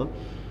ni kuwa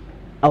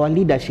our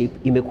leadership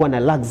imekuwa na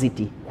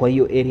laxity kwa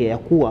hiyo area ya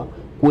kuwa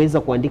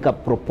kuweza kuandika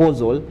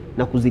proposal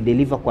na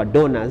kuzideliver kwa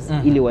donors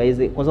ili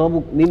waweze, kwa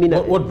sababu mimi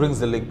na what brings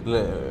the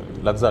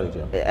laxity?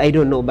 I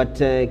don't know,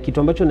 but kitu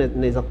ambacho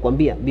naweza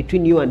kukwambia,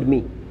 between you and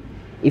me,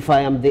 if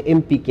I am the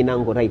MP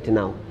Kinango right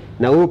now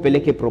na wewe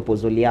upeleke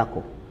proposal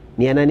yako,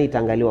 ni ya nani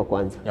itaangaliwa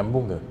kwanza? Ya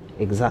mbunge.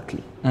 Exactly.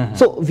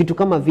 So vitu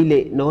kama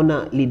vile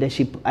naona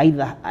leadership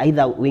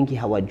either wengi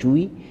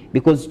hawajui,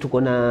 because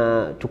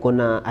tuko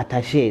na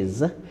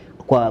attaches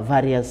kwa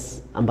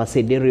various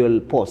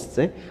ambassadorial posts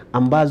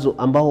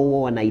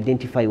ambao wana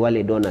identify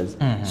wale donors.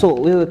 So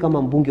wewe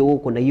kama mbunge wewe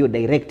uko na hiyo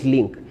direct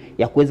link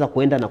ya kuweza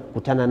kuenda na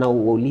kukutana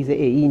nao, waulize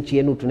hii nchi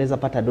yenu tunaweza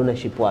pata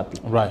donorship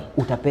wapi? Right.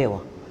 Utapewa.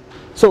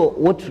 So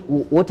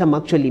what I'm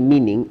actually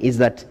meaning is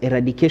that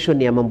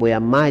eradication ya mambo ya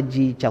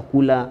maji,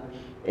 chakula,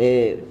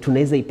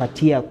 tunaweza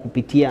ipatia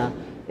kupitia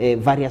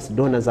various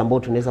donors ambao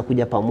tunaweza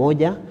kuja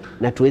pamoja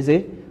na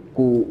tuweze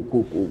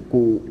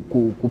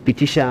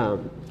kupitisha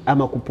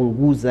ama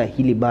kupunguza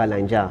hili baa la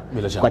njaa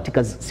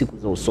katika siku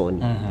za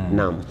usoni.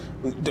 Naam.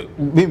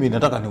 Mimi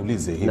nataka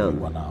niulize hivi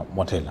Bwana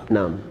Mwatela.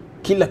 Naam.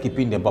 Kila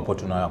kipindi ambapo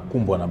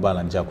tunakumbwa na baa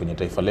la njaa kwenye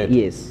taifa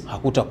letu,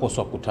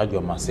 hakutakoswa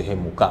kutajwa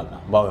masehemu kadha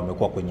ambayo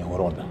yamekuwa kwenye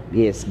orodha.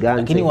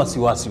 Lakini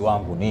wasiwasi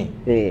wangu ni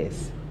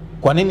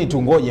kwa nini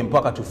tungoje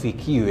mpaka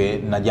tufikiwe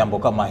na jambo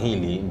kama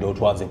hili ndio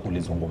tuanze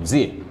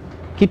kulizungumzia?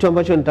 Kitu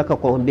ambacho nataka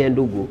kuambia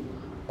ndugu,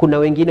 kuna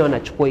wengine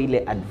wanachukua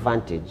ile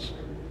advantage,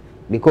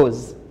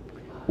 because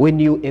when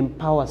you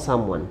empower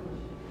someone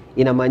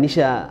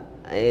inamaanisha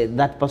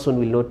that person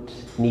will not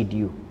need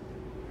you.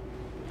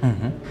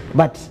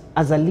 But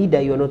as a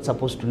leader you are not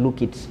supposed to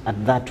look it at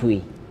that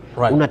way.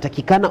 Right.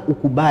 Unatakikana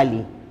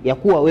ukubali ya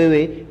kuwa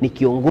wewe ni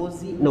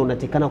kiongozi na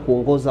unatakikana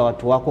kuongoza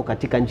watu wako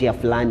katika njia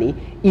fulani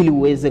ili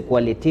uweze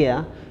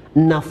kuwaletea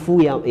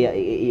nafuu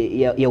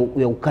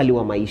ya ukali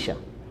wa maisha.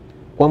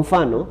 Kwa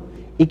mfano,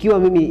 ikiwa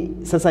mimi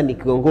sasa ni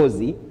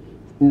kiongozi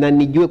na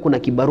nijue kuna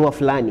kibarua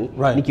fulani,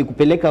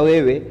 nikikupeleka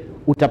wewe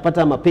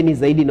utapata mapeni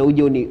zaidi na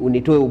uje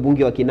unitoe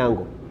ubunge wa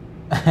Kinango.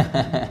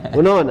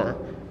 Unaona?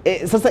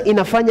 Sasa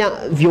inafanya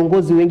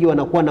viongozi wengi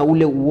wanakuwa na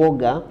ule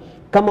uoga.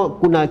 Kama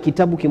kuna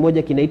kitabu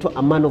kimoja kinaitwa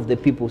A Man of the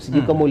People,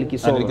 sijui kama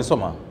ulikisoma.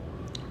 Nilikisoma.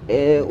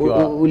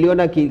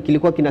 Uliona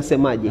kilikuwa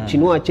kinasemaje?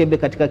 Chinua Achebe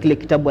katika kile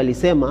kitabu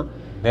alisema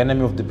the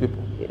enemy of the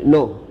people.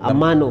 No, a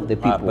man of the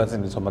people.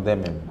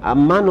 A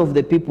man of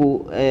the people.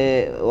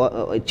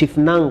 Chief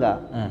Nanga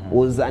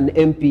was an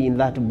MP in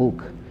that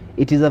book.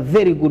 It is a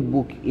very good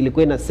book.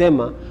 Ilikuwa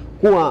inasema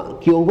kuwa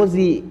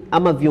kiongozi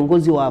ama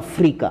viongozi wa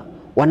Afrika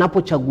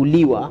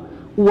wanapochaguliwa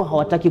huwa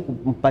hawataki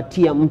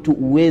kumpatia mtu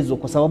uwezo,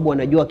 kwa sababu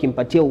wanajua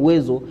akimpatia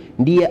uwezo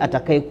ndiye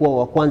atakayekuwa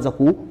wa kwanza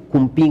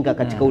kumpinga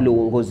katika ule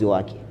uongozi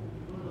wake.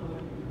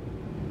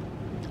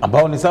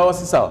 Ambao ni sawa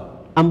si sawa?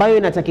 Ambayo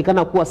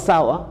inatakikana kuwa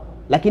sawa,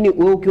 lakini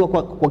wewe ukiwa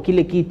kwa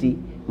kile kiti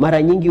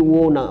mara nyingi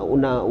huwa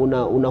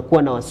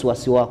unakuwa na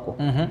wasiwasi wako.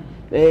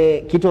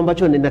 Kitu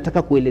ambacho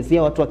ninataka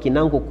kuelezea watu wa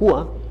Kinango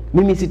kuwa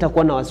mimi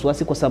sitakuwa na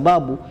wasiwasi, kwa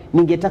sababu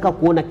ningetaka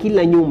kuona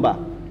kila nyumba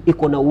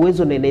iko na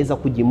uwezo na inaweza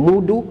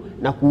kujimudu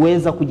na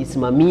kuweza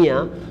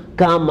kujisimamia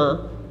kama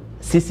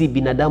sisi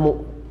binadamu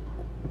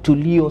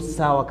tulio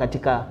sawa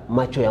katika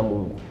macho ya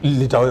Mungu.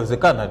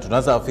 Litawezekana?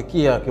 Tunaweza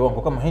afikia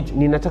kiwango kama hicho?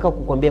 Ninataka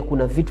kukwambia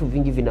kuna vitu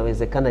vingi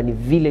vinawezekana, ni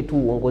vile tu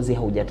uongozi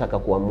haujataka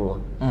kuamua.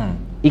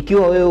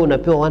 Ikiwa wewe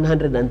unapewa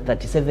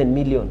 137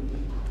 million,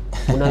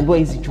 unaambiwa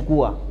hizi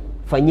chukua,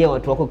 fanyia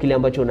watu wako kile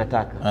ambacho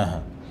unataka.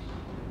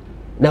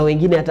 Na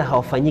wengine hata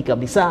hawafanyi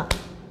kabisa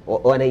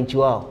wananchi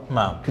wao.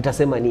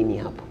 Tutasema nini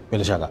hapa?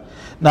 Bila shaka.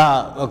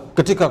 Na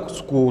katika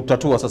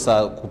kutatua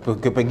sasa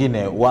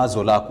pengine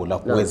wazo lako la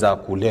kuweza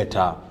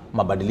kuleta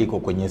mabadiliko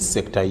kwenye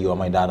sekta hiyo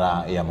ama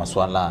idara ya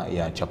masuala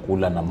ya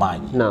chakula na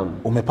maji,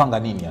 umepanga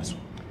nini hasa?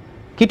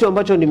 Kitu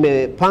ambacho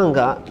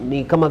nimepanga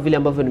ni kama vile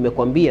ambavyo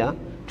nimekuambia,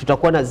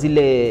 tutakuwa na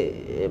vile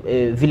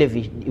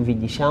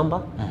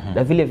vijishamba,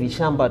 na vile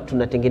vishamba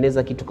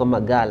tunatengeneza kitu kama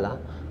gala,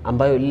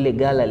 ambayo lile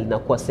gala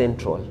linakuwa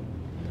central,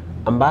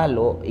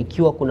 ambalo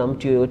ikiwa kuna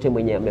mtu yoyote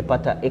mwenye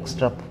amepata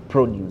extra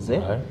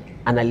produce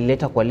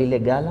analileta kwa lile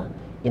gala,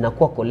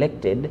 inakuwa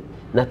collected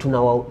na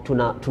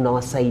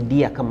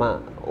tunawasaidia kama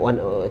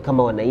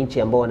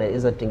wananchi ambao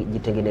wanaweza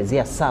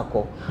jitengenezea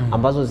sako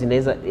ambazo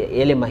zinaweza,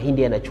 yale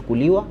mahindi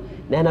yanachukuliwa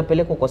na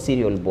yanapelekwa kwa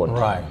cereal board,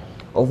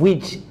 of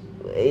which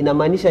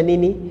inamaanisha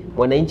nini?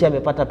 Mwananchi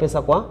amepata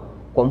pesa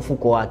kwa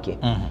mfuko wake.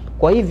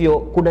 Kwa hivyo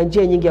kuna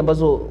njia nyingi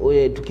ambazo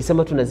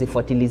tukisema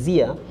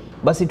tunazifuatilizia,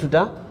 basi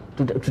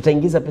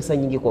tutaingiza pesa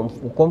nyingi kwa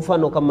mfuko. Kwa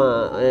mfano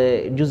kama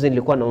juzi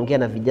nilikuwa naongea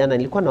na vijana,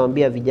 nilikuwa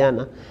nawaambia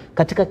vijana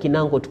katika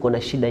Kinango tuko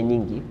na shida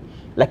nyingi,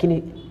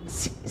 lakini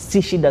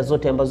si shida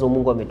zote ambazo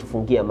Mungu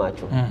ametufungia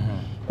macho.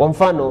 Kwa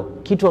mfano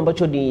kitu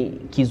ambacho ni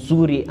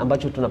kizuri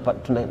ambacho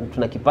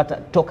tunakipata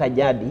toka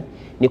jadi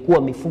ni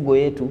kuwa mifugo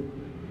yetu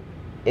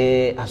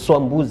haswa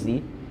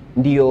mbuzi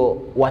ndio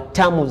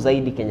watamu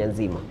zaidi Kenya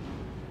nzima.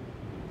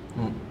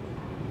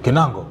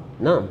 Kinango?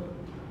 Naam.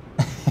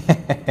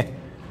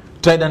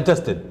 Tried and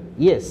tested?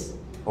 Yes.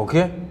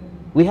 Okay.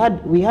 We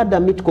had a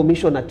meat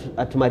commission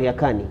at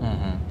Mariakani.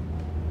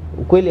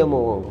 Ukweli ama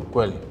uongo?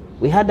 Kweli.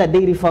 We had a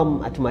dairy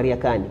farm at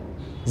Mariakani.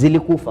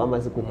 Zilikufa ama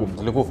zikukufa?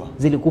 Zilikufa.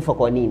 Zilikufa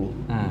kwa nini?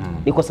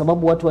 Ni kwa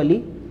sababu watu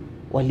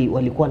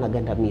walikuwa na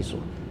gandamizo.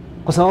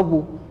 Kwa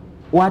sababu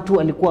watu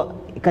walikuwa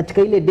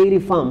katika ile dairy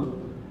farm,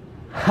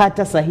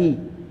 hata sahihi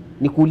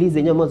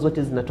nikuulize, nyama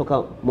zote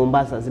zinatoka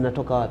Mombasa,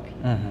 zinatoka wapi?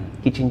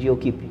 Kichinjio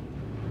kipi?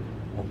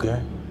 Okay.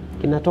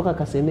 Kinatoka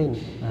Kasemeni.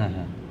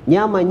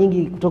 Nyama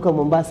nyingi kutoka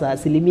Mombasa,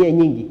 asilimia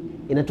nyingi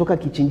inatoka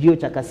kichinjio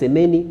cha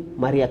Kasemeni,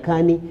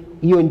 Mariakani.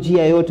 Hiyo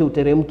njia yote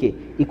uteremke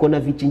iko na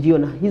vichinjio,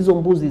 na hizo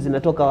mbuzi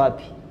zinatoka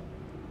wapi?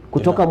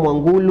 Kutoka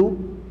Mwangulu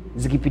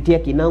zikipitia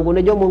Kinango.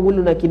 Unajua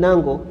Mwangulu na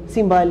Kinango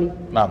si mbali.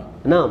 Naam.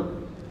 Naam.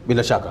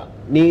 Bila shaka.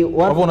 Ni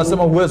wapo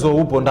unasema uwezo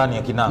upo ndani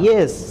ya Kinango.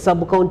 Yes,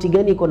 sub county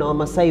gani iko na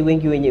Wamasai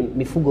wengi wenye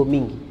mifugo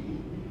mingi?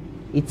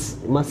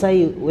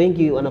 Masai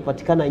wengi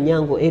wanapatikana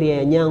Nyango, area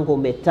ya Nyango,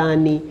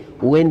 Metani,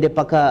 uende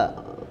paka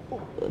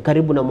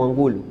karibu na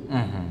Mwangulu.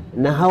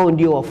 Na hao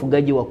ndio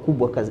wafugaji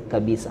wakubwa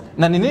kabisa.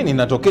 Na ni nini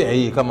inatokea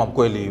hii kama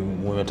kweli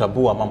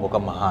umetambua mambo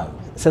kama hayo?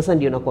 Sasa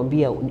ndio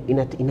nakwambia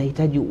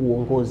inahitaji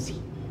uongozi.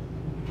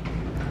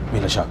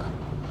 Bila shaka.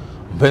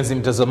 Mpenzi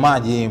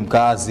mtazamaji,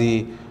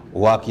 mkazi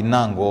wa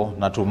Kinango,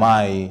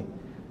 natumai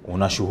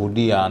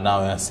unashuhudia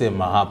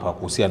anayoyasema hapa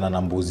kuhusiana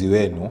na mbuzi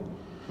wenu.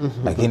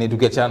 Lakini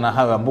tukiachana na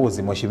hayo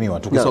mbuzi, mheshimiwa,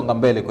 tukisonga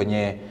mbele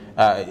kwenye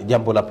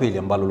jambo la pili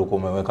ambalo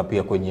ulikuwa umeweka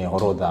pia kwenye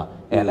orodha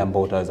yale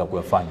ambayo utaweza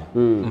kuyafanya.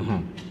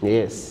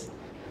 Yes.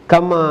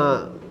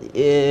 Kama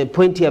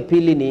pointi ya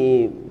pili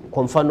ni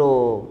kwa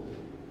mfano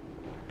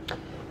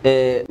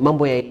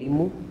mambo ya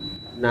elimu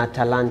na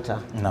talanta.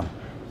 Naam.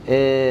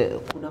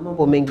 Kuna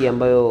mambo mengi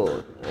ambayo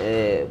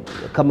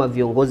kama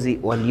viongozi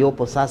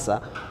waliopo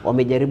sasa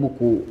wamejaribu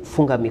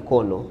kufunga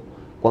mikono.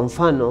 Kwa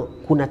mfano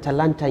kuna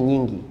talanta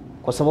nyingi,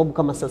 kwa sababu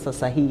kama sasa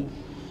sahihi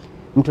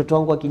mtoto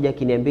wangu akija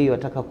akiniambia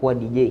yataka kuwa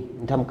DJ,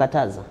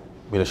 nitamkataza?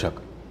 Bila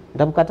shaka.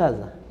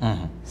 Nitamkataza?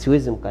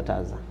 Siwezi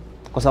mkataza.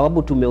 Kwa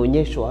sababu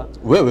tumeonyeshwa,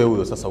 wewe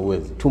huyo sasa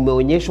uwezi.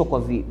 Tumeonyeshwa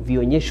kwa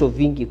vionyesho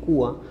vingi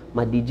kuwa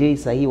ma DJ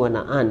sahihi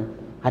wana earn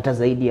hata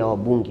zaidi ya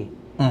wabunge,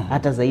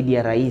 hata zaidi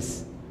ya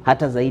rais,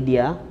 hata zaidi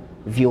ya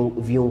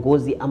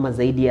viongozi ama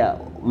zaidi ya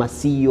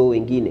ma-CEO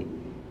wengine.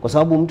 Kwa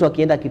sababu mtu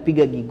akienda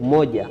akipiga gig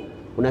moja,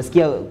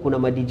 unasikia kuna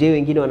ma DJ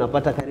wengine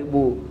wanapata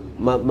karibu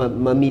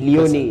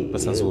mamilioni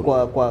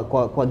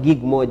kwa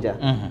gig moja.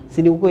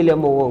 Si ni ukweli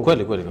ama uongo?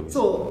 Kweli kabisa.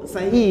 So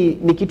sahihi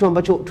ni kitu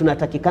ambacho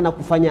tunatakikana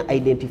kufanya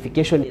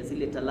identification ya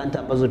zile talanta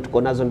ambazo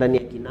tuko nazo ndani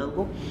ya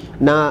Kinango.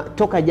 Na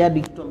toka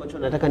jadi kitu ambacho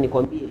nataka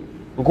nikwambie,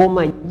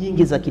 ngoma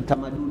nyingi za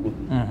kitamaduni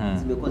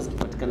zimekuwa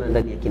zikipatikana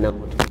ndani ya Kinango.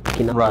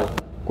 Right.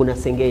 Kuna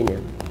sengenya,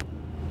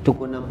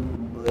 tuko na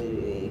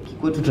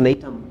kikwetu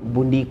tunaita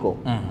bundiko.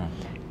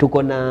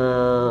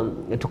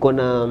 Tuko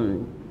na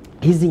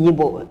hizi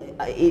nyimbo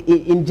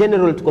in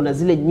general, tuko na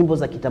zile nyimbo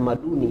za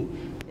kitamaduni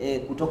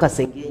kutoka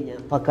sengenya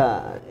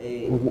mpaka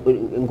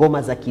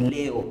ngoma za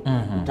kileo.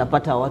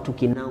 Utapata watu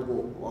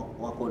Kinango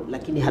wako,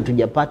 lakini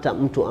hatujapata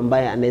mtu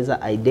ambaye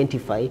anaweza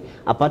identify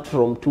apart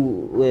from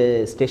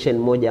station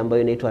moja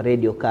ambayo inaitwa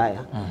Radio Kaya.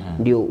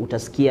 Ndio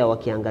utasikia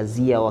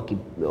wakiangazia,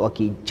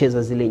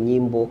 wakicheza zile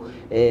nyimbo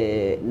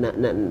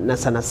na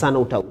sana sana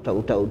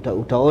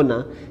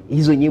utaona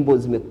hizo nyimbo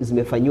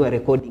zimefanywa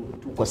recording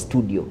kwa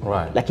studio.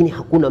 Right. Lakini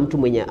hakuna mtu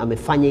mwenye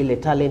amefanya ile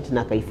talent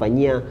na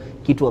akaifanyia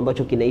kitu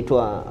ambacho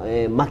kinaitwa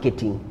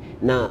marketing.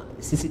 Na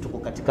sisi tuko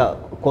katika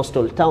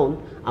coastal town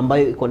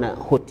ambayo iko na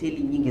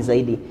hoteli nyingi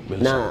zaidi.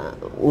 Na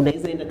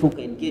unaweza enda tu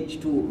engage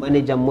tu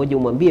manager mmoja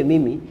umwambie,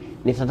 mimi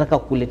nitataka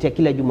kukuletea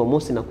kila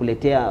Jumamosi na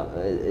kuletea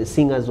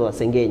singers wa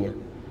sengenya,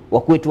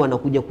 wakwetu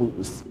wanakuja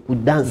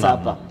kudance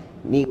hapa.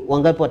 Ni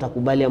wangapi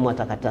watakubali ama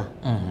watakataa?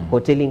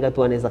 Hoteli ngapi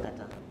wanaweza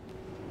kataa?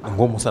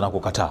 Ngumu sana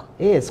kukataa.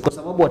 Yes, kwa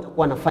sababu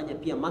watakuwa wanafanya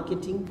pia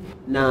marketing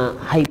na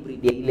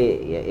hybrid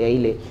ya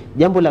ile.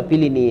 Jambo la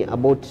pili ni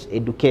about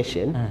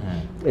education.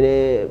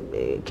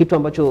 Kitu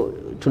ambacho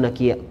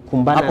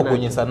tunakumbana hapo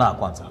kwenye sanaa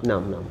kwanza.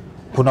 Naam.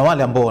 Kuna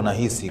wale ambao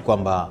wanahisi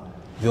kwamba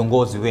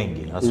viongozi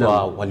wengi hasa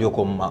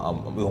walioko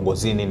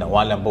viongozini na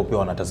wale ambao pia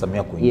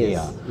wanatazamia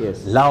kuingia,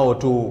 yes. lao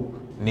tu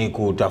ni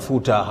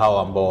kutafuta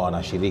hawa ambao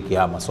wanashiriki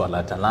masuala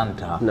ya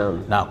talanta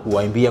na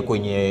kuwaimbia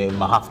kwenye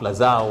mahafla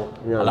zao,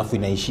 alafu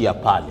inaishia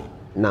pale.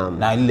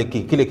 Na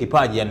kile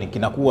kipaji yani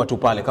kinakuwa tu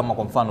pale, kama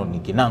kwa mfano ni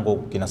Kinango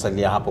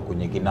kinasalia hapo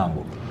kwenye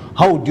Kinango.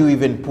 How do you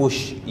even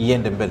push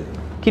iende mbele?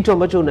 Kitu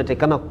ambacho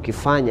unatekana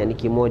kukifanya ni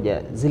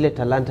kimoja, zile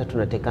talanta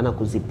tunatekana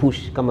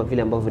kuzipush kama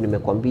vile ambavyo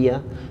nimekwambia,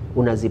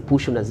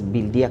 unazipush,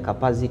 unazibuildia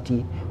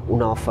capacity,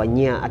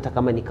 unawafanyia hata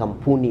kama ni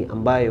kampuni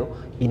ambayo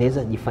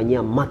inaweza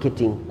jifanyia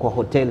marketing kwa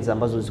hotels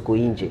ambazo ziko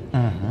nje.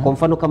 Kwa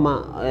mfano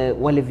kama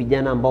wale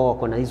vijana ambao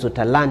wako na hizo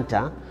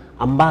talanta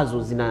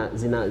ambazo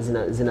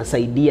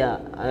zinasaidia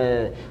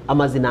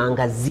ama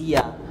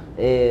zinaangazia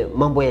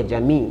mambo ya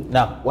jamii,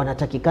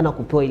 wanatakikana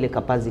kupewa ile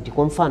capacity.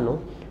 Kwa mfano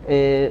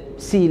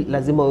si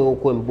lazima wewe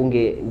ukuwe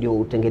mbunge ndio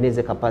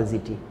utengeneze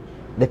capacity.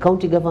 The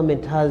county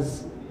government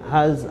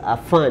has a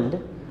fund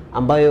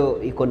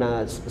ambayo iko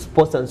na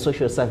sports and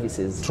social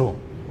services. True.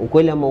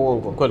 Ukweli ama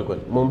uongo? Kweli.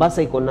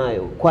 Mombasa iko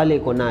nayo, Kwale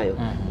iko nayo.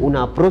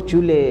 Una approach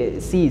yule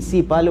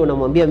CEC pale,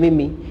 unamwambia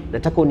mimi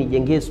nataka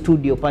unijengee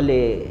studio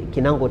pale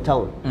Kinango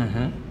town.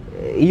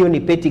 Hiyo ni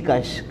petty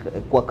cash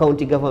kwa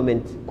county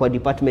government, kwa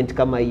department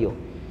kama hiyo.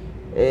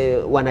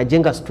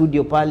 Wanajenga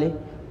studio pale,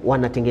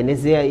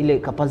 wanatengenezea ile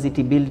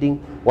capacity building,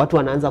 watu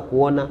wanaanza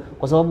kuona,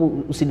 kwa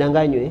sababu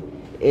usidanganywe,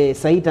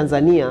 sahii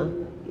Tanzania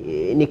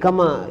ni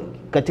kama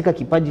katika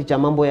kipaji cha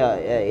mambo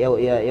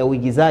ya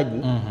uigizaji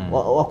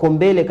wako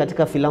mbele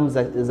katika filamu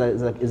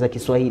za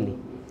Kiswahili.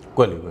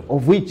 Kweli.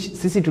 Of which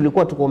sisi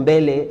tulikuwa tuko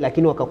mbele,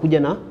 lakini wakakuja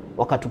na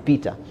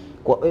wakatupita.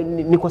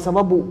 Ni kwa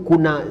sababu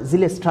kuna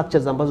zile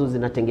structures ambazo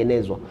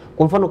zinatengenezwa.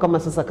 Kwa mfano kama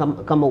sasa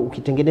kama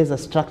ukitengeneza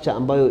structure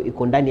ambayo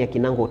iko ndani ya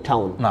Kinango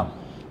town. Naam.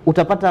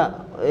 Utapata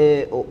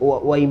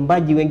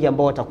waimbaji wengi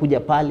ambao watakuja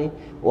pale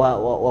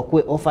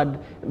wakuwe offered,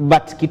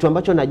 but kitu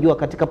ambacho najua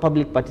katika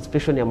public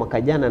participation ya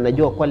mwaka jana,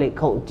 najua Kwale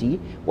County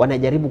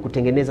wanajaribu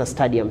kutengeneza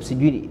stadium,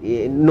 sijui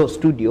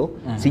studio,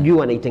 sijui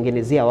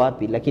wanaitengenezea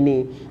wapi,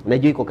 lakini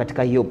najua iko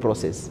katika hiyo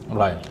process.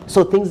 Right.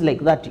 So things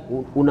like that,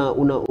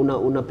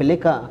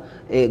 unapeleka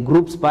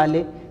groups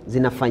pale,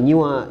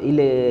 zinafanyiwa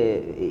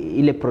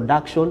ile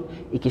production.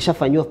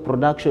 Ikishafanywa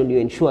production, you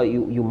ensure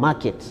you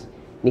market.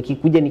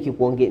 Nikikuja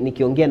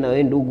nikiongea na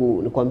wewe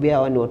ndugu, nikwambia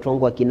hawa ni watu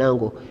wangu wa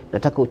Kinango,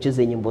 nataka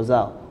ucheze nyimbo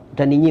zao,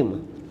 utaninyima?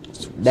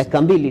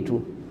 Dakika 2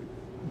 tu.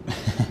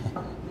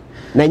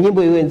 Na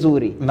nyimbo iwe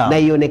nzuri na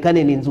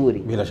ionekane ni nzuri,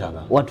 bila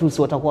shaka watu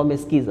si watakuwa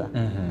wamesikiza.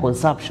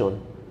 Consumption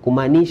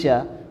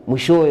kumaanisha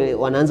mwishowe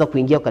wanaanza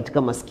kuingia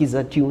katika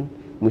masikiza tune,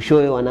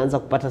 mwishowe wanaanza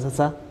kupata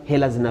sasa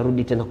hela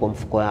zinarudi tena kwa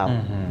mfuko yao.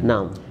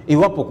 Naam.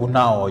 Iwapo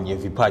kunao wenye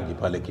vipaji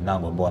pale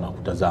Kinango ambao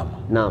wanakutazama,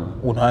 naam,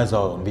 unaweza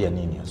waambia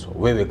nini hasa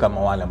wewe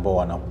kama wale ambao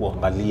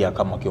wanakuangalia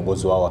kama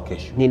kiongozi wao wa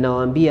kesho?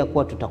 Ninawaambia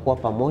kuwa tutakuwa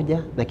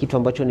pamoja, na kitu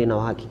ambacho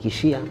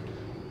ninawahakikishia,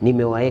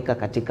 nimewaeka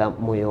katika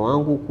moyo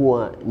wangu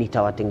kuwa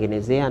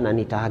nitawatengenezea na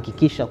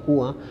nitahakikisha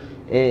kuwa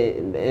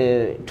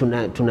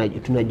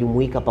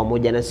tunajumuika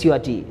pamoja, na sio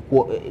ati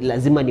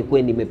lazima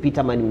nikuwe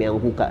nimepita ama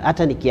nimeanguka.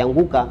 Hata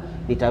nikianguka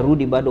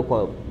nitarudi bado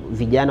kwa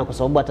vijana, kwa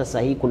sababu hata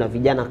sasa kuna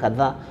vijana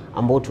kadhaa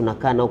ambao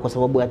tunakaa nao, kwa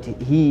sababu ati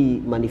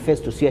hii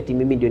manifesto sio ati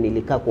mimi ndio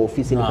nilikaa kwa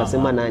ofisi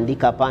nikasema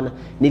naandika, hapana.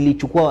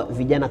 Nilichukua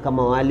vijana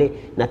kama wale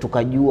na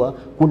tukajua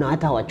kuna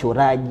hata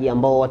wachoraji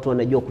ambao watu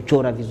wanajua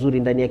kuchora vizuri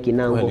ndani ya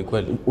Kinango.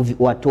 Kweli.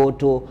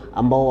 Watoto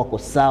ambao wako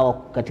sawa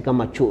katika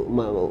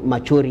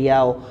machori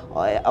yao,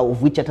 au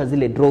hata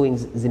zile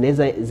drawings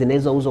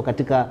zinaweza uzwa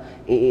katika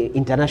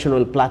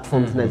international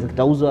platforms na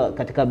zitauzwa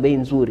katika bei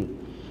nzuri.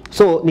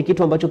 So ni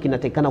kitu ambacho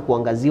kinatakikana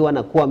kuangaziwa,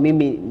 na kuwa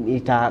mimi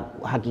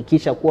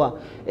nitahakikisha kuwa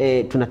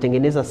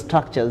tunatengeneza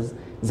structures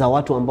za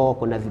watu ambao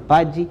wako na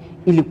vipaji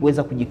ili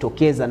kuweza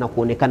kujitokeza na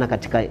kuonekana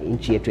katika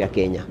nchi yetu ya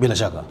Kenya. Bila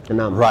shaka.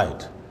 Naam.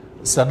 Right.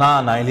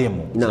 Sanaa na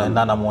elimu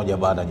zinaendana moja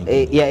baada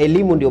nyingine. Ya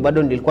elimu ndio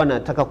bado nilikuwa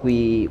nataka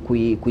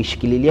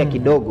kuishikililia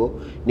kidogo,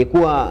 ni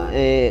kuwa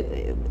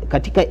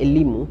katika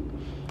elimu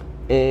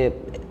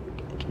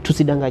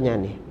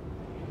tusidanganyane.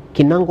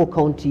 Kinango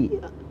County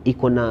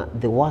iko na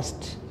the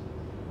worst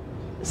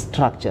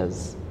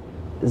structures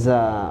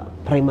za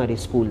primary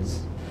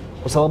schools,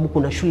 kwa sababu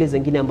kuna shule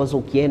zingine ambazo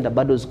ukienda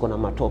bado ziko na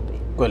matope.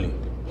 Kweli.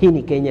 Hii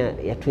ni Kenya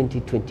ya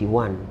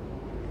 2021,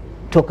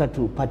 toka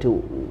tupate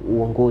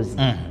uongozi.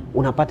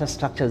 Unapata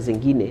structures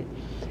zingine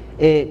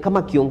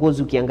kama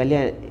kiongozi,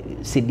 ukiangalia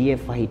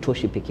CDF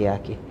haitoshi peke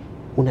yake,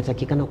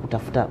 unatakikana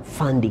kutafuta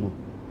funding.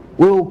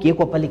 Wewe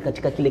ukiwekwa pale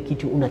katika kile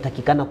kitu,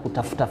 unatakikana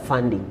kutafuta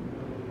funding.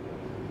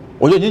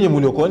 Wale nyinyi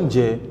mlioko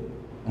nje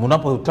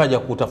mnapotaja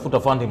kutafuta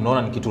funding,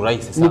 mnaona ni kitu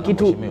rahisi sana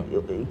mheshimiwa.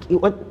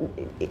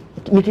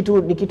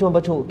 Ni kitu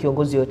ambacho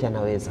kiongozi yote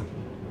anaweza.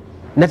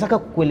 Nataka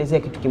kukuelezea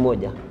kitu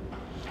kimoja.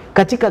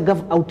 Katika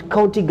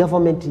county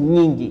government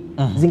nyingi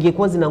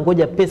zingekuwa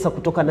zinangoja pesa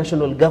kutoka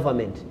national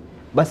government,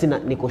 basi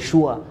niko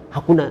sure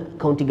hakuna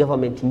county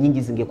government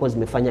nyingi zingekuwa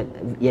zimefanya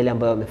yale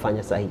ambayo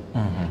wamefanya sasa hivi.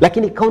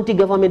 Lakini county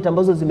government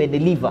ambazo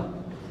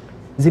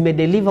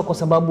zimedeliver kwa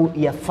sababu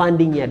ya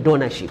funding ya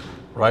donorship.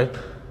 Right.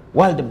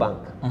 World Bank.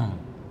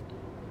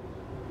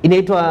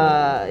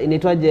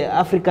 Inaitwaje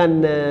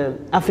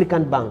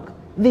African Bank.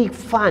 They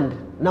fund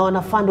na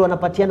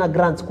wanapatiana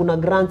grants. Kuna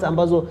grants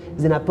ambazo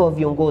zinapewa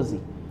viongozi,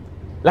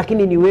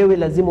 lakini ni wewe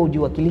lazima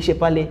ujiwakilishe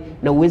pale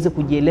na uweze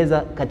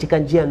kujieleza katika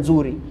njia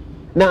nzuri.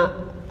 Na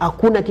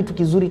hakuna kitu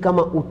kizuri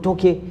kama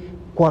utoke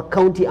kwa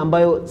county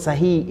ambayo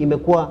sahihi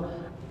imekuwa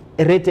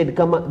rated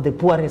kama the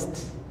poorest,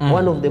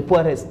 one of the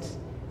poorest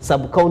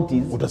sub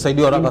counties.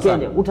 Utasaidiwa haraka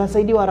sana.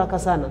 Utasaidiwa haraka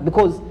sana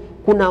because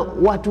kuna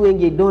watu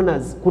wengi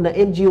donors, kuna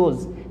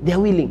NGOs they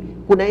are willing.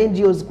 Kuna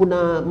NGOs,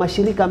 kuna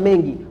mashirika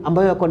mengi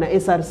ambayo yako na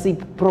SRC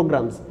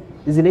programs,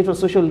 zinaitwa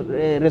social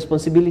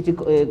responsibility,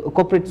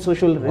 corporate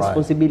social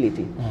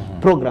responsibility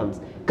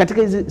programs.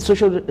 Katika hizi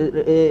social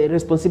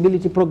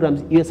responsibility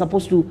programs, you are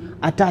supposed to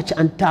attach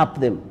and tap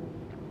them.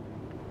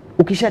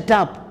 Ukisha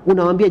tap,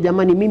 unawaambia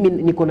jamani, mimi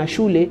niko na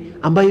shule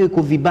ambayo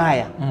iko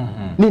vibaya.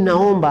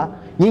 Ninaomba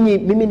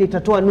mimi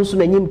nitatoa nusu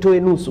na nyinyi mtoe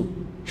nusu.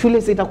 shule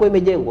itakuwa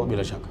imejengwa.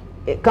 Bila shaka.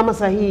 Kama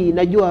sahihi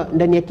najua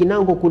ndani ya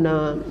Kinango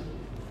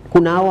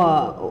kuna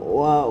hawa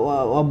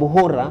wa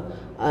Bohora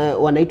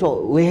wanaitwa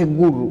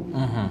Weheguru,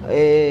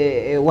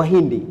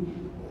 Wahindi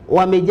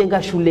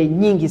wamejenga shule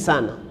nyingi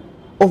sana,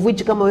 of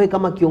which kama wewe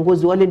kama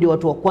kiongozi, wale ndio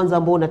watu wa kwanza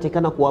ambao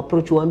unatakana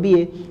kuapproach,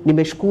 waambie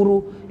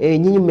nimeshukuru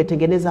nyinyi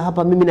mmetengeneza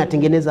hapa, mimi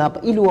natengeneza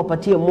hapa, ili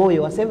wapatie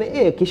moyo,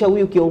 waseme kisha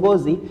huyu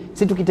kiongozi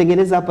si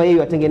tukitengeneza hapa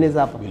yeye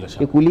atengeneza hapa.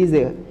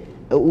 Nikuulize,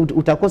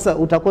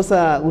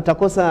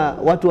 utakosa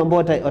watu ambao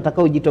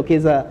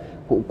watakaojitokeza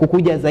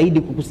kukuja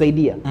zaidi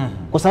kukusaidia?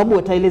 Kwa sababu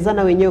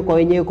wataelezana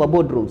wenyewe kwa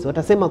boardrooms,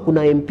 watasema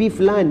kuna MP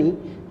fulani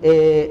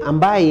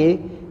ambaye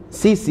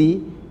sisi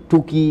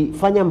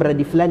tukifanya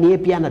mradi fulani yeye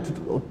pia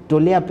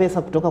anatolea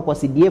pesa kutoka kwa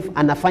CDF,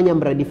 anafanya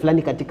mradi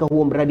fulani katika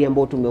huo mradi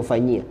ambao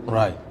tumeufanyia.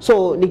 Right.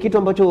 So ni kitu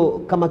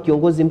ambacho kama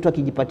kiongozi mtu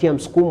akijipatia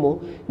msukumo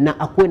na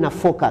akuwe na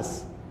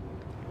focus,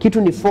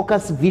 kitu ni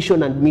focus,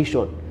 vision and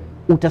mission,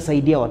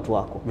 utasaidia watu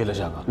wako. Bila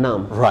shaka.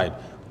 Naam. Right.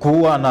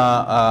 Kuwa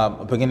na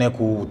pengine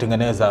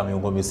kutengeneza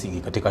miungo misingi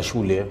katika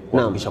shule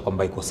kuhakikisha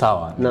kwamba iko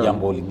sawa ni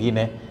jambo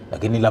lingine,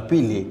 lakini la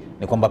pili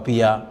ni kwamba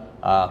pia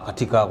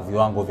katika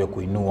viwango vya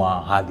kuinua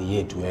hadhi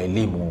yetu ya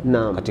elimu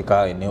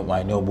katika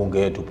maeneo bunge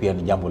yetu pia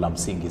ni jambo la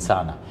msingi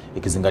sana,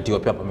 ikizingatiwa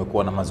pia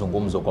pamekuwa na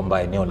mazungumzo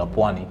kwamba eneo la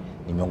Pwani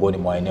ni miongoni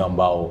mwa eneo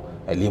ambao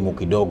elimu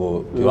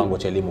kidogo kiwango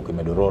cha elimu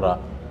kimedorora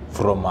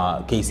from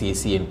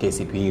KCSE and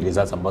KCPE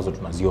results ambazo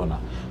tunaziona.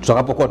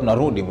 Tutakapokuwa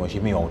tunarudi,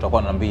 mheshimiwa,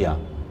 utakuwa unaniambia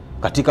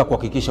katika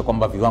kuhakikisha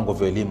kwamba viwango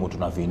vya elimu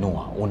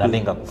tunaviinua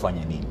unalenga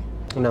kufanya nini?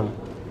 Naam.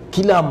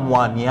 Kila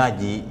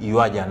mwaniaji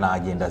yuaja na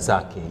agenda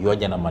zake,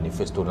 yuaja na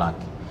manifesto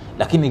lake,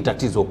 lakini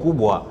tatizo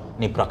kubwa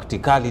ni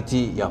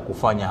practicality ya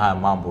kufanya haya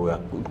mambo ya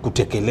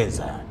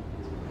kutekeleza.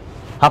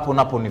 Hapo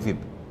napo ni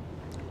vipi?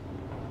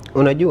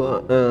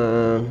 Unajua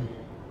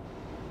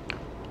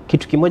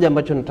kitu kimoja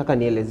ambacho nataka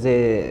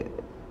nielezee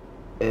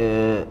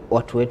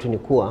watu wetu ni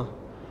kuwa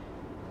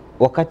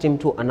wakati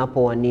mtu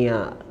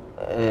anapowania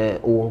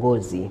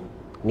uongozi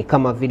ni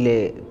kama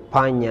vile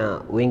panya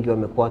wengi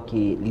wamekuwa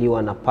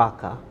kiliwa na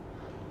paka,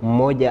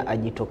 mmoja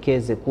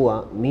ajitokeze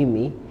kuwa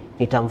mimi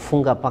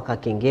nitamfunga paka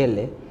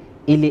kengele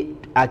ili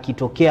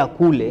akitokea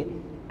kule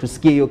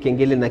tusikie hiyo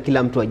kengele na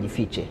kila mtu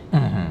ajifiche.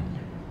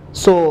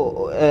 So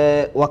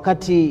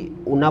wakati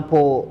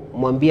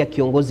unapomwambia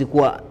kiongozi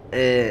kuwa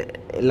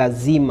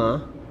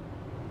lazima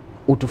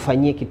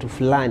utufanyie kitu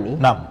fulani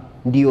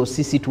ndio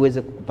sisi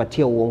tuweze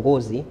kukupatia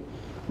uongozi,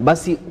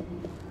 basi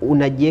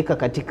unajiweka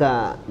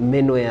katika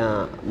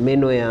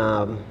meno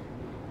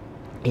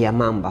ya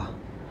mamba,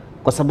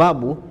 kwa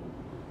sababu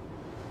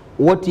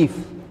what if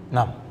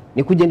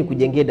nikuje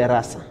nikujengee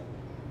darasa?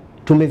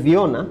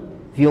 Tumeviona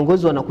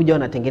viongozi wanakuja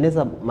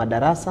wanatengeneza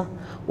madarasa,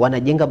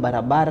 wanajenga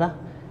barabara,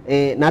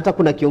 na hata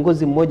kuna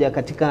kiongozi mmoja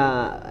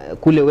katika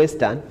kule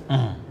Western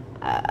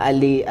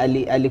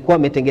alikuwa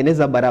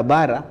ametengeneza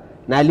barabara,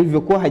 na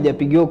alivyokuwa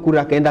hajapigiwa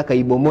kura akaenda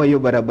akaibomoa hiyo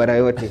barabara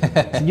yote.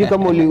 Sijui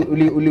kama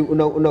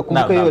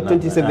unakumbuka hiyo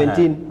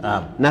 2017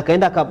 na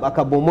akaenda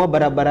akabomoa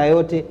barabara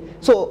yote.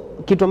 So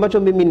kitu ambacho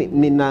mimi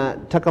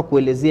ninataka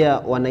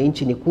kuelezea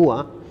wananchi ni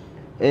kuwa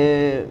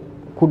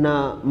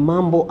kuna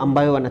mambo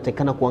ambayo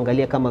wanatakana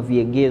kuangalia kama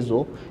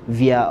viegezo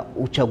vya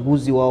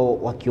uchaguzi wao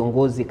wa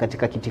kiongozi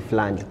katika kiti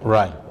fulani.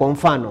 Right. Kwa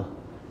mfano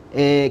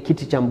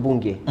kiti cha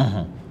mbunge.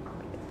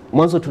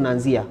 Mwanzo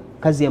tunaanzia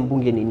kazi ya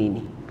mbunge ni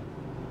nini?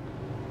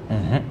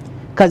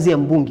 Kazi ya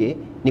mbunge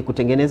ni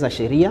kutengeneza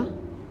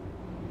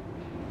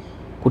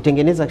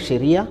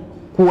sheria,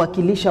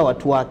 kuwakilisha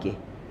watu wake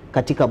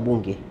katika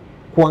bunge,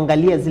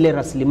 kuangalia zile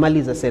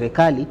rasilimali za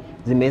serikali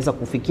zimeweza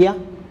kufikia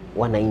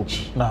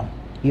wananchi. Naam.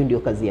 Hiyo ndio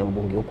kazi ya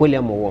mbunge, ukweli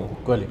ama uongo?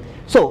 Kweli.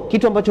 So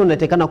kitu ambacho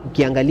unatakana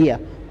kukiangalia,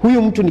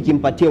 huyu mtu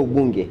nikimpatia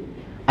ubunge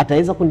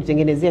ataweza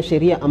kunitengenezea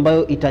sheria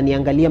ambayo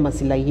itaniangalia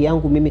maslahi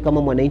yangu mimi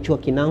kama mwananchi wa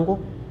Kinango?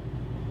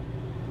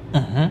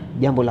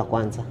 Jambo la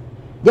kwanza.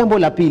 Jambo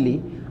la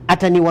pili,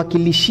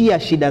 ataniwakilishia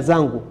shida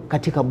zangu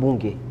katika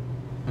bunge.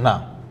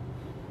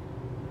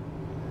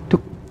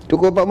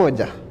 Tuko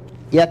pamoja?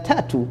 Ya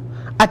tatu,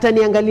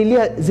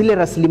 ataniangalilia zile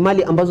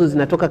rasilimali ambazo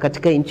zinatoka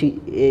katika nchi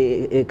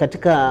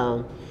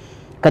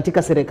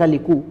katika serikali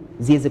kuu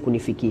ziweze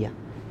kunifikia,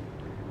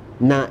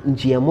 na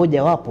njia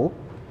moja wapo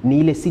ni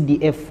ile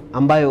CDF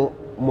ambayo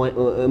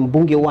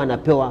mbunge huwa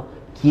anapewa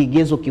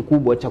kigezo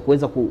kikubwa cha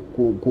kuweza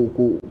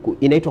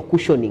inaitwa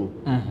cushioning.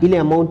 Ile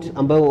amount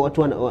ambayo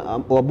watu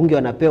wabunge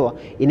wanapewa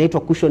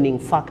inaitwa cushioning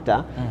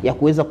factor, ya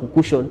kuweza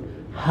kucushion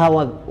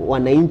hawa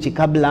wananchi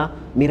kabla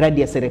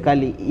miradi ya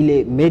serikali,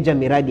 ile major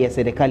miradi ya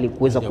serikali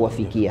kuweza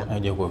kuwafikia.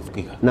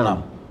 Naam.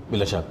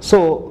 Bila shaka.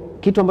 So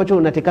kitu ambacho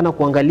unatakana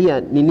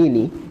kuangalia ni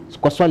nini,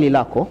 kwa swali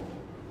lako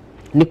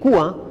ni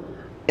kuwa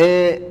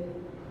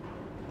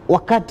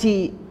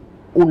wakati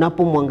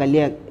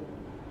unapomwangalia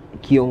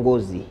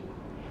kiongozi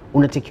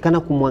unatakikana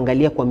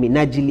kumwangalia kwa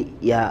minajili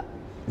ya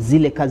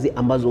zile kazi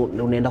ambazo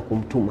unaenda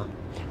kumtuma.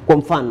 Kwa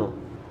mfano,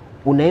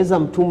 unaweza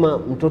mtuma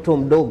mtoto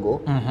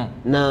mdogo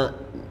na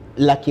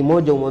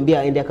 100,000 umwambia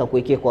aende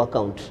akakuwekea kwa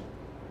account.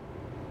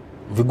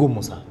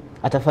 Vigumu sana.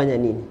 Atafanya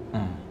nini?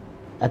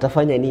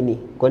 atafanya nini?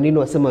 Kwa nini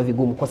wasema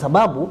vigumu? Kwa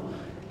sababu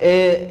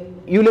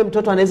yule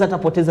mtoto anaweza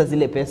atapoteza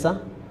zile pesa,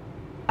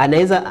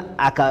 anaweza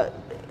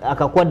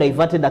akakuwa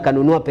diverted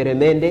akanunua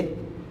peremende,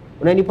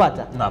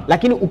 unanipata?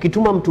 Lakini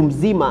ukituma mtu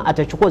mzima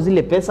atachukua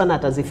zile pesa na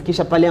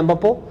atazifikisha pale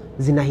ambapo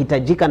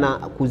zinahitajika na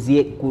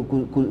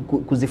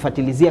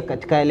kuzifatilizia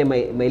katika yale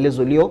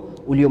maelezo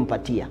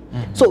uliompatia.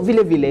 So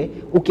vile vile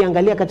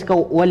ukiangalia katika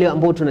wale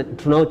ambao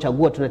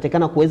tunaochagua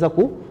tunatakana kuweza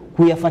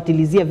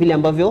kuyafatilizia vile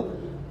ambavyo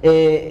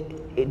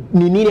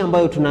ni nini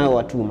ambayo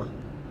tunayowatuma.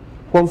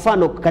 Kwa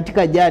mfano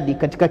katika jadi,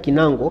 katika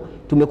Kinango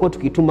tumekuwa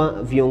tukituma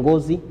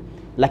viongozi,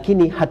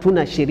 lakini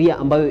hatuna sheria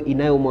ambayo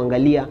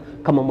inayomwangalia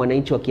kama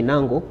mwananchi wa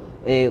Kinango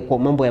kwa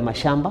mambo ya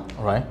mashamba.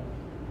 Right.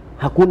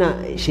 Hakuna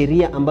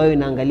sheria ambayo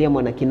inaangalia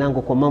mwana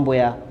Kinango kwa mambo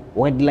ya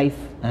wildlife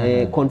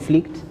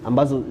conflict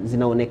ambazo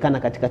zinaonekana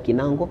katika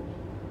Kinango.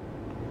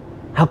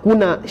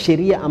 Hakuna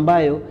sheria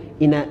ambayo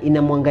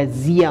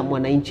inamwangazia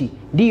mwananchi.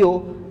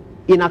 Ndio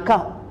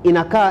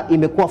inakaa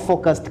imekuwa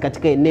focused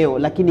katika eneo,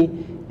 lakini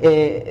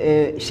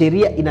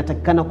sheria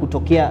inatakikana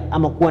kutokea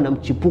ama kuwa na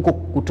mchipuko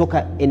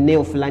kutoka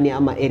eneo fulani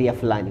ama area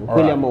fulani.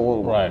 Ukweli ama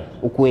uongo?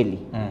 Ukweli.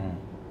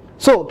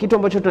 So kitu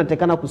ambacho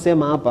tunatakikana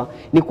kusema hapa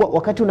ni kwa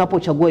wakati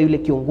unapochagua yule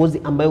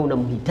kiongozi ambaye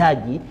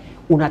unamhitaji,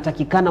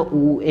 unatakikana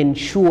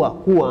uensure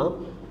kuwa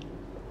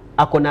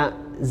ako na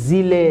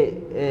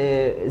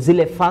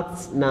zile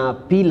facts na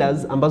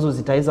pillars ambazo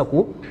zitaweza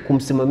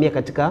kumsimamia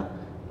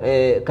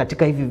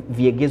katika hivi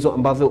viegezo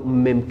ambavyo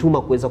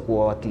mmemtuma kuweza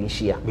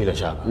kuwawakilishia. Bila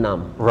shaka.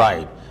 Naam.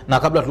 Right. Na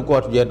kabla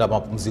tulikuwa tujaenda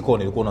mapumzikoni,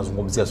 nilikuwa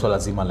nazungumzia swala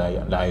zima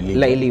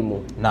la elimu.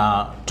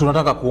 Na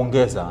tunataka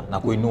kuongeza na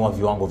kuinua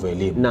viwango vya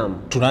elimu. Naam.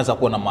 Tunaweza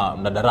kuwa na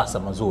madarasa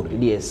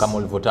mazuri, kama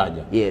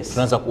ulivyotaja.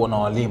 Tunaweza kuwa na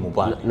walimu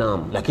pale.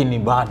 Lakini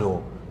bado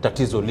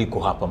tatizo liko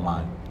hapa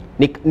mahali.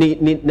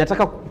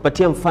 Nataka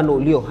kupatia mfano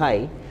ulio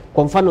hai.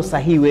 Kwa mfano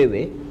sahihi,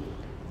 wewe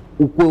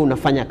ukuwe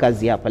unafanya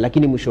kazi hapa,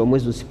 lakini mwisho wa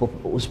mwezi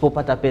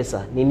usipopata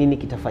pesa, ni nini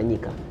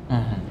kitafanyika?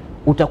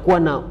 Utakuwa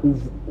na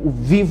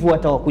uvivu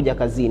hata wakuja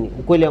kazini.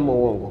 Ukweli ama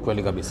uongo?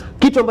 Kweli kabisa.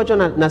 Kitu ambacho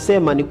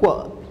nasema ni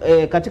kuwa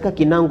katika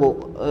Kinango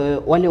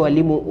wale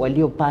walimu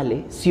walio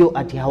pale sio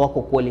ati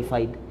hawako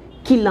qualified.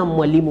 Kila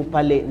mwalimu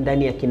pale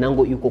ndani ya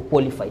Kinango yuko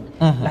qualified.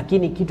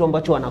 Lakini kitu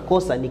ambacho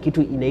wanakosa ni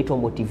kitu inaitwa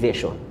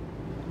motivation.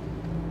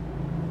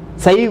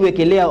 Sasa hii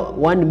wekelea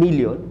 1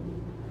 million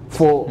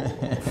for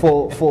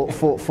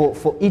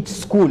each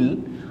school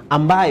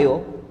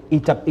ambayo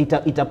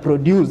ita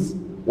produce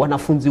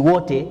wanafunzi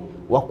wote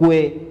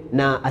wakuwe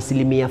na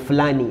asilimia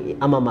fulani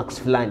ama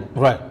max fulani.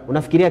 Right.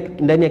 Unafikiria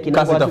ndani ya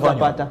Kinango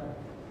tutapata?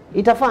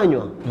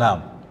 Itafanywa. Naam.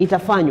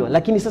 Itafanywa,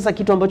 lakini sasa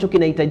kitu ambacho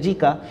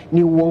kinahitajika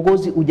ni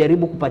uongozi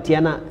ujaribu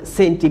kupatiana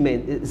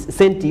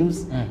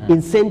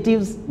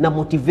incentives na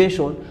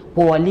motivation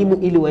kwa walimu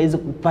ili waweze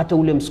kupata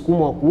ule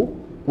msukumo wa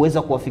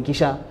kuweza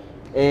kuwafikisha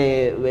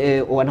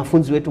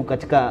wanafunzi wetu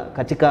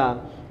katika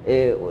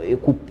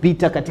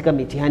kupita katika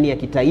mitihani ya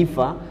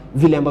kitaifa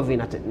vile ambavyo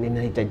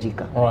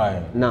inahitajika.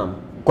 Right. Naam.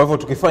 Kwa hivyo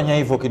tukifanya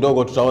hivyo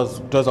kidogo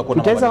tutaweza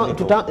kuona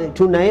mabadiliko.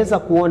 Tunaweza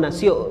kuona,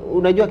 sio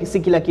unajua si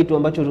kila kitu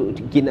ambacho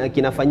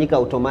kinafanyika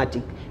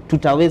automatic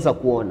tutaweza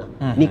kuona.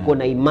 Niko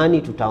na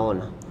imani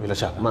tutaona. Bila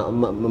shaka.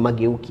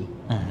 Mageuki.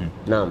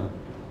 Naam.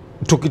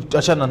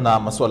 Tukiachana na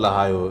masuala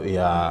hayo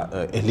ya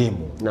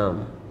elimu. Naam.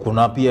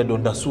 Kuna pia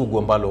donda sugu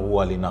ambalo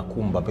huwa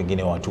linakumba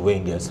pengine watu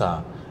wengi,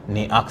 hasa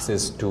ni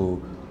access to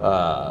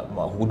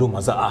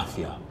huduma za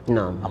afya.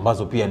 Naam.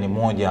 Ambazo pia ni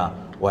moja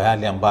wa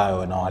yale ambayo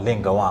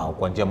wanawalenga wao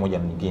kwa njia moja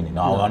na nyingine.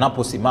 Na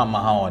wanaposimama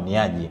hawa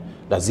waniaji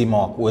lazima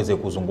wakuweze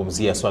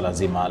kuzungumzia swala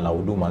zima la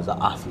huduma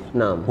za afya.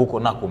 Naam. Huko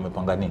nako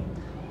umepanga nini?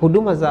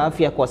 Huduma za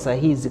afya kwa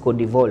sahihi ziko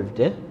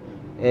devolved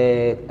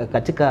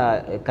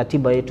katika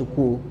katiba yetu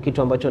kuu.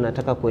 Kitu ambacho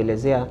nataka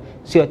kuelezea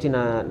sio ati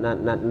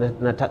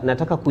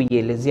nataka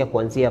kuielezea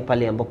kuanzia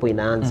pale ambapo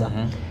inaanza.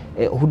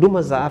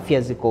 Huduma za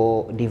afya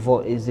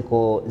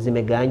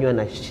zimegawanywa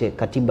na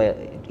katiba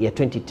ya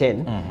 2010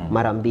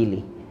 mara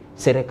mbili.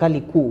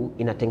 Serikali kuu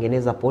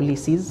inatengeneza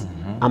policies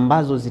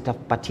ambazo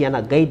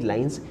zitapatiana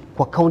guidelines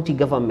kwa county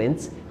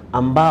governments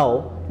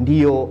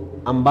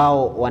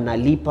ambao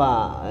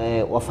wanalipa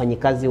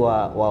wafanyikazi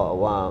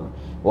wa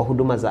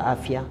huduma za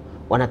afya,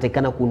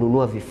 wanatakikana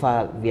kununua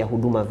vifaa vya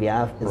huduma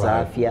za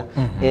afya.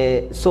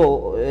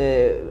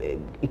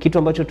 Kitu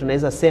ambacho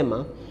tunaweza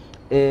sema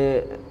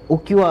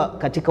ukiwa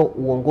katika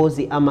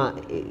uongozi ama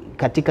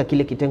katika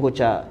kile kitengo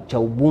cha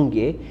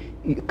ubunge,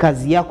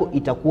 kazi yako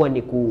itakuwa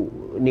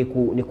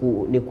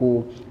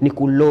ni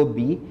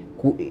kulobi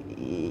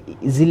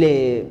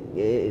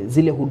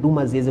zile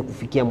huduma ziweze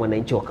kufikia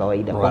mwananchi wa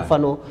kawaida. Kwa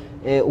mfano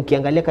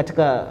ukiangalia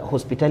katika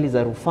hospitali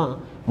za rufaa,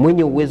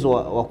 mwenye uwezo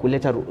wa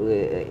kuleta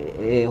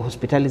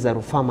hospitali za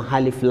rufaa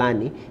mahali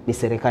fulani ni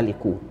serikali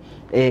kuu.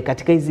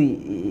 Katika hizi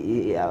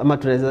ama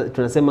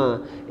tunasema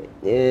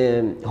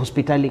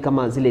hospitali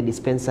kama zile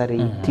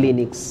dispensary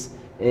clinics,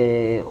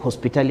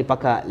 hospitali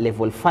paka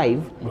level 5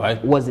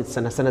 huwa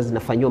sana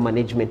zinafanywa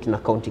management na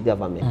county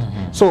government.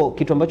 So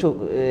kitu ambacho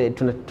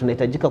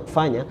tunahitajika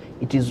kufanya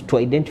it is to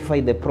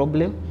identify the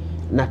problem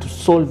na to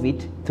solve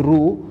it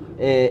through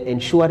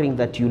ensuring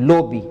that you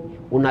lobby,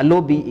 una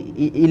lobby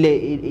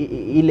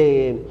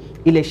ile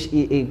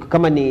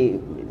kama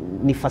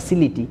ni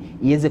facility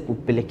iweze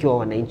kupelekewa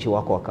wananchi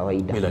wako wa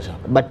kawaida.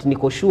 But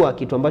niko sure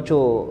kitu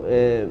ambacho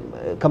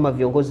kama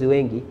viongozi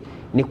wengi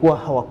ni kuwa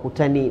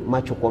hawakutani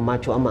macho kwa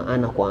macho ama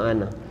ana kwa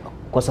ana,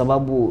 kwa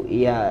sababu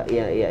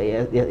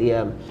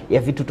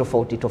ya vitu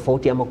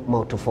tofauti ama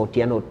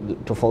matofautiano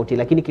tofauti.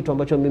 Lakini kitu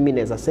ambacho mimi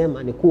naweza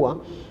sema ni kuwa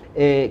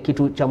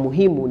kitu cha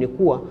muhimu ni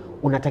kuwa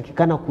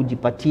unatakikana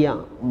kujipatia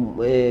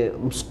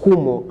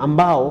msukumo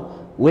ambao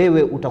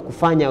wewe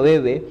utakufanya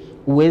wewe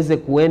uweze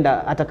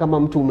kuenda, hata kama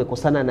mtu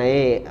umekosana na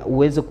yeye,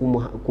 uweze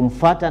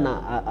kumfuata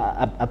na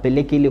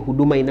apeleke ile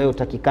huduma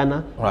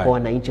inayotakikana kwa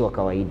wananchi wa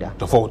kawaida.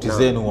 Tofauti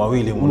zenu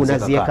wawili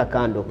mnaziweka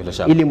kando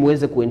ili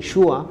muweze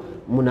kuensure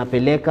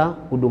mnapeleka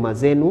huduma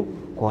zenu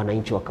kwa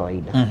wananchi wa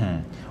kawaida.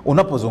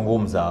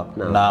 Unapozungumza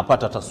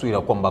napata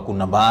taswira kwamba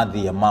kuna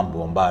baadhi ya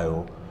mambo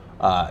ambayo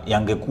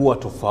yangekuwa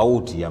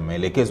tofauti,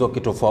 yameelekezwa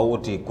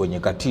kitofauti kwenye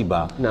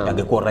katiba,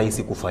 yangekuwa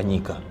rahisi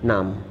kufanyika.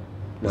 Naam.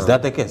 Is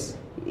that the case?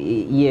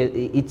 Yeah,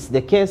 it's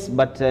the case,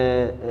 but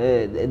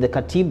the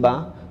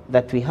katiba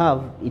that we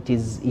have, it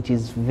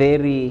is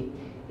very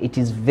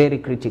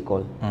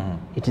critical.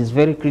 It is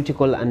very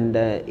critical, and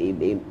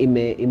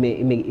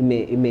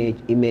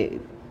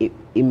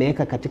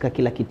imeweka katika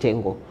kila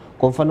kitengo.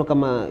 Kwa mfano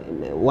kama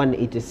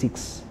 186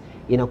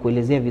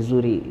 inakuelezea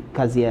vizuri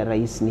kazi ya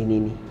rais ni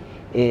nini,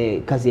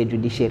 kazi ya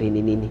judiciary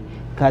ni nini,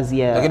 kazi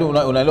ya... Lakini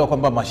unaelewa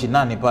kwamba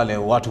mashinani pale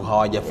watu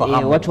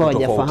hawajafahamu, watu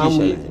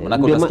hawajafahamu hizi.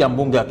 Maana unasikia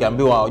mbunge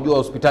akiambiwa unajua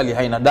hospitali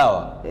haina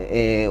dawa.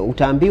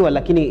 Utaambiwa,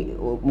 lakini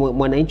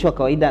mwananchi wa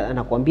kawaida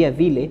anakuambia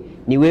vile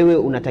ni wewe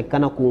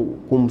unatakikana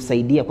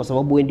kumsaidia, kwa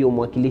sababu wewe ndio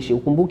mwakilishi.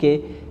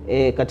 Ukumbuke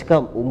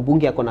katika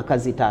mbunge yako na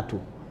kazi 3: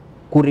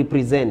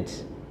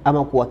 kurepresent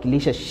ama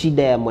kuwakilisha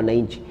shida ya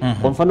mwananchi.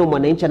 Kwa mfano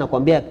mwananchi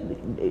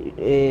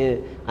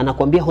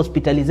anakuambia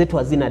hospitali zetu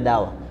hazina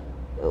dawa.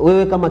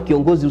 Wewe kama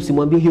kiongozi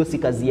usimwambie hiyo si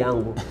kazi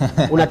yangu.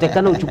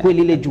 Unatakana uchukue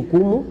lile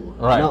jukumu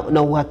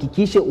na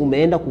uhakikishe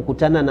umeenda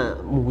kukutana na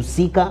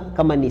mhusika,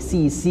 kama ni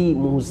CEC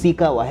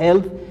mhusika wa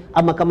health,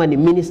 ama kama ni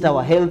minister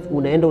wa health,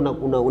 unaenda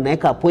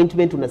unaweka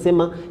appointment,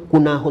 unasema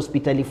kuna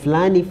hospitali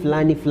fulani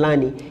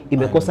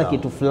imekosa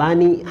kitu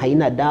fulani,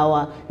 haina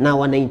dawa na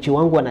wananchi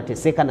wangu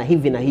wanateseka na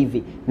hivi na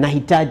hivi,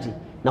 nahitaji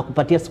na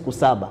kupatia siku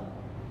 7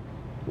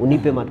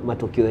 unipe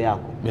matokeo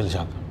yako. Bila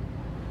shaka.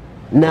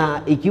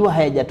 Na ikiwa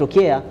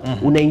hayajatokea,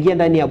 unaingia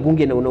ndani ya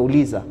bunge na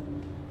unauliza,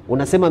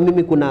 unasema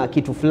mimi kuna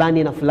kitu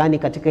fulani na fulani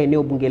katika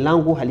eneo bunge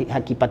langu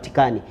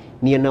hakipatikani.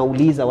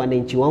 Ninauliza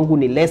wananchi wangu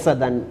ni lesser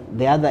than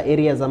the other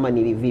areas ama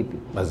ni vipi?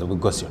 That's a good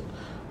question.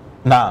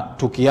 Na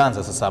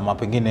tukianza sasa,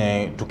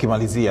 pengine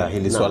tukimalizia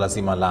hili swala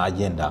zima la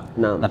agenda,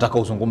 nataka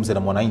uzungumze na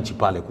mwananchi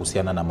pale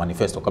kuhusiana na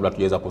manifesto, kabla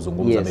tujaweza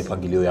kuzungumza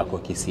mipangilio yako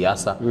ya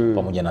kisiasa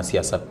pamoja na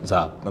siasa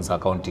za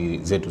kaunti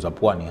zetu za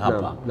Pwani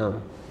hapa.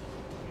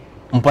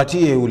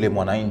 Mpatie ule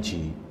mwananchi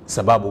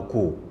sababu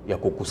kuu ya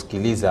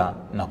kukusikiliza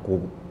na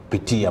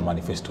kupitia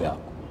manifesto yako.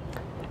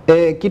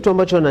 Kitu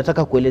ambacho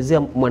nataka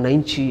kuelezea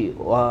mwananchi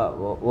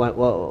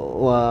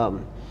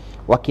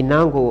wa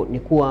Kinango ni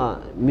kuwa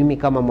mimi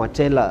kama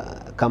Mwatela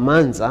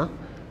Kamanza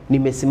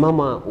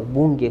nimesimama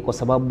ubunge kwa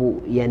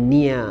sababu ya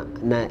nia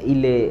na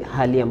ile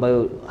hali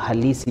ambayo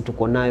halisi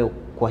tuko nayo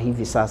kwa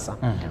hivi sasa.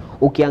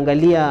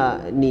 Ukiangalia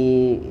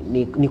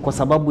ni kwa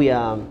sababu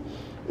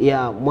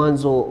ya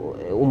mwanzo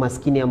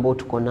umaskini ambao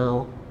tuko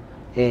nao,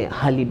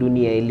 hali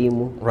duni ya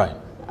elimu,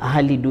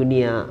 hali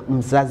duni ya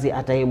mzazi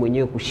hata yeye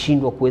mwenyewe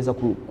kushindwa kuweza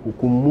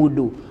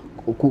kumudu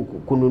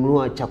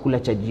kununua chakula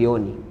cha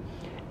jioni.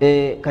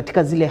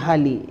 Katika zile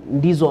hali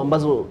ndizo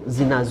ambazo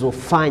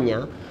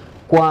zinazofanya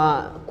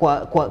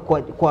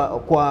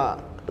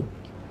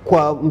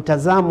kwa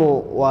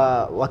mtazamo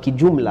wa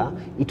kijumla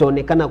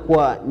itaonekana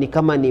kuwa ni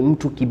kama ni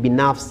mtu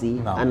kibinafsi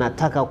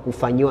anataka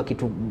kufanyiwa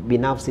kitu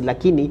binafsi,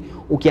 lakini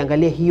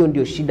ukiangalia hiyo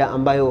ndio shida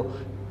ambayo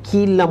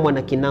kila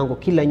mwana Kinango,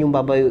 kila nyumba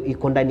ambayo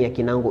iko ndani ya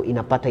Kinango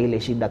inapata ile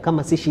shida.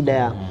 Kama si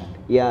shida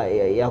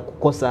ya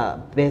kukosa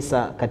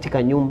pesa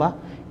katika nyumba,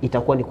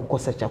 itakuwa ni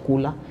kukosa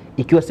chakula.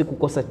 Ikiwa si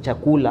kukosa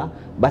chakula,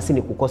 basi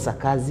ni kukosa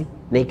kazi,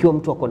 na ikiwa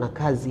mtu ako na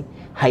kazi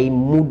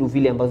haimudu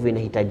vile ambavyo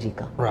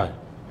inahitajika.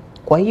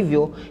 Kwa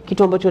hivyo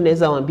kitu ambacho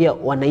naweza waambia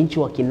wananchi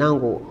wa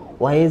Kinango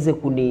waweze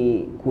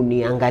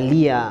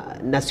kuniangalia,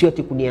 na sio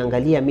ati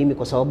kuniangalia mimi,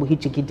 kwa sababu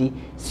hichi kiti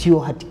sio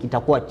hati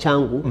kitakuwa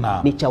changu,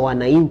 ni cha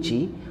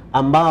wananchi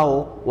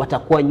ambao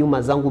watakuwa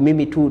nyuma zangu.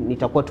 Mimi tu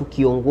nitakuwa tu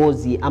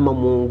kiongozi ama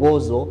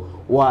mwongozo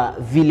wa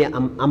vile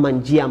ama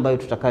njia ambayo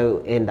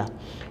tutakayoenda.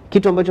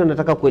 Kitu ambacho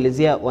nataka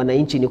kuelezea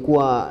wananchi ni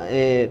kuwa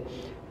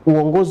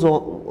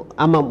uongozo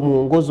ama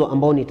mwongozo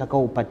ambao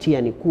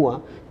nitakaoupatia ni kuwa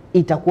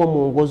itakuwa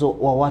mwongozo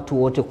wa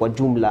watu wote kwa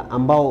jumla,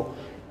 ambao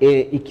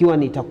ikiwa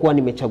nitakuwa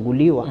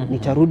nimechaguliwa,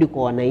 nitarudi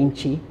kwa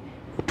wananchi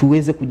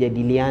tuweze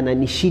kujadiliana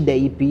ni shida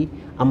ipi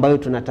ambayo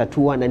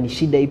tunatatua, na ni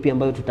shida ipi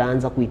ambayo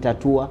tutaanza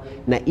kuitatua,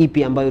 na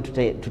ipi ambayo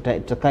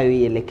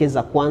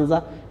tutakayoielekeza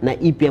kwanza, na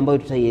ipi ambayo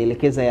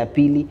tutaielekeza ya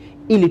pili,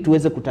 ili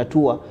tuweze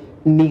kutatua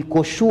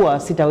niko sure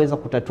sitaweza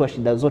kutatua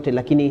shida zote,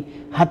 lakini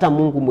hata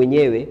Mungu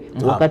mwenyewe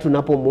wakati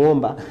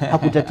unapomuomba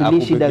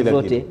hakutatulii shida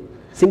zote,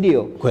 si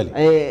ndio?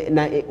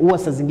 Na huwa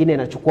saa zingine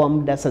inachukua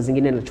muda, saa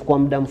zingine inachukua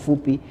muda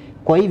mfupi.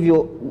 Kwa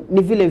hivyo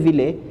ni vile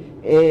vile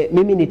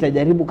mimi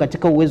nitajaribu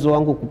katika uwezo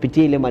wangu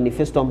kupitia ile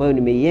manifesto ambayo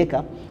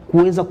nimeiweka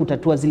kuweza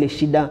kutatua zile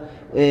shida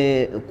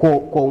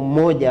kwa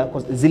umoja,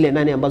 kwa zile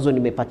 8 ambazo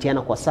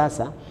nimepatiana kwa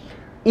sasa,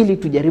 ili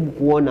tujaribu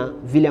kuona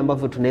vile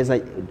ambavyo tunaweza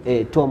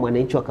toa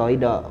mwananchi wa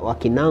kawaida wa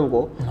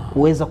Kinango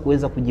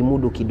kuweza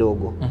kujimudu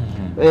kidogo.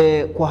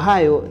 Kwa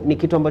hayo ni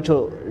kitu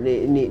ambacho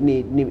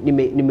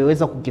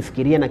nimeweza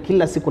kukifikiria, na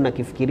kila siku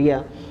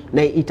nakifikiria,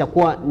 na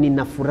itakuwa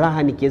nina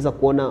furaha nikiweza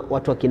kuona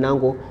watu wa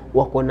Kinango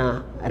wako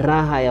na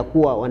raha ya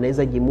kuwa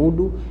wanaweza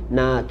jimudu,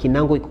 na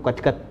Kinango iko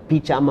katika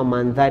picha ama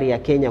mandhari ya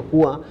Kenya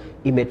kuwa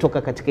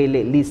imetoka katika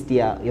ile list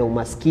ya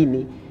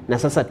umaskini, na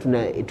sasa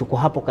tuko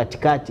hapo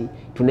katikati,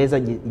 tunaweza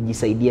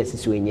jisaidia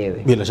sisi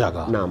wenyewe. Bila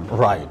shaka. Naam.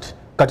 Right.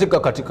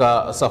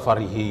 Katika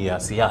safari hii ya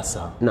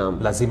siasa,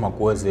 lazima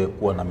kuweze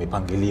kuwa na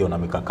mipangilio na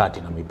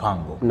mikakati na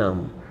mipango.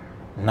 Naam.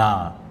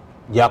 Na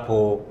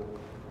japo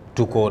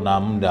tuko na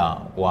muda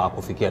wa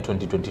kufikia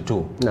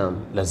 2022,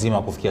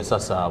 lazima kufikia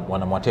sasa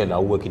Bwana Mwatela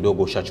uwe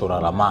kidogo ushachora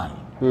ramani.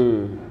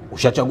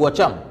 Ushachagua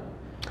chama?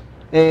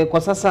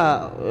 Kwa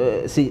sasa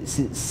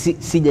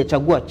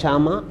sijachagua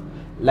chama,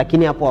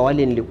 lakini hapo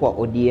awali nilikuwa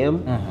ODM.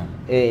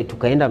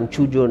 Tukaenda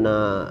mchujo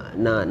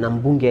na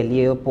mbunge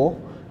aliyepo,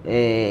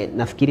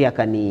 nafikiri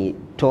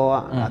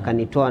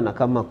akanitoa na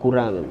kama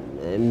kura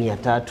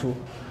 300.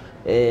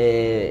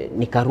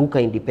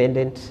 Nikaruka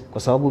independent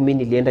kwa sababu mimi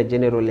nilienda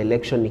general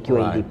election nikiwa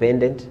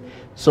independent.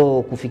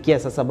 So kufikia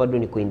sasa bado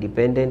niko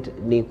independent,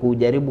 ni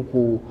kujaribu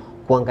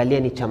kuangalia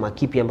ni chama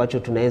kipi ambacho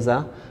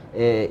tunaweza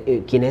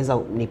kinaweza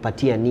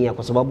nipatia nia,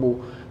 kwa sababu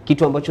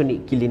kitu ambacho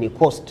kilini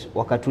cost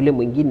wakati ule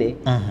mwingine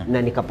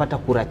na nikapata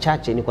kura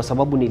chache ni kwa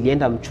sababu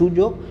nilienda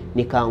mchujo,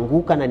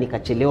 nikaanguka na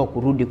nikachelewa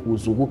kurudi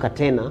kuzunguka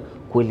tena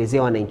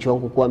kuelezea wananchi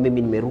wangu kuwa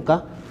mimi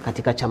nimeruka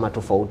katika chama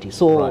tofauti.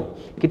 So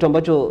kitu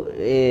ambacho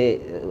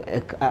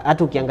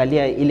hata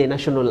ukiangalia ile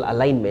national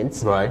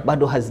alignments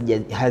bado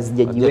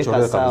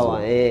hazijajiweka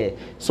sawa.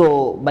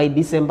 So by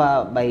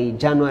December, by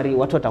January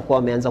watu watakuwa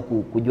wameanza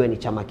kujua ni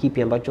chama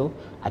kipi ambacho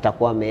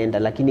atakuwa ameenda,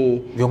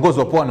 lakini viongozi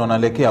wa pwani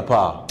wanaelekea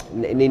paa.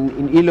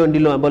 Hilo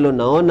ndilo ambalo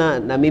naona,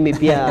 na mimi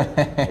pia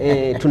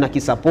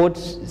tunakisupport,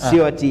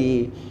 sio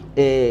ati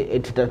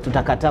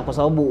tutakataa, kwa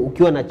sababu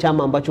ukiwa na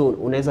chama ambacho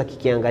unaweza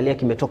kikiangalia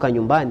kimetoka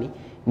nyumbani,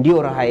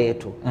 ndio raha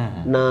yetu.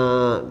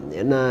 Na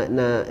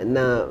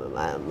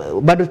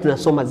bado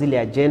tunasoma zile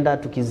agenda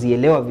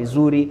tukizielewa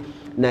vizuri,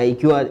 na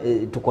ikiwa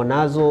tuko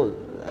nazo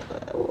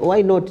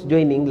why not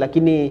joining,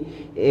 lakini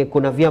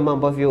kuna vyama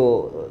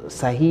ambavyo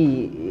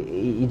sahihi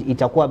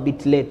itakuwa a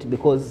bit late,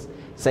 because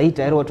sahihi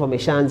tayari watu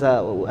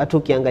wameshaanza. Hata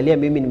ukiangalia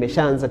mimi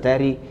nimeshaanza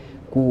tayari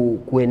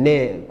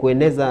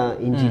kueneza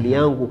injili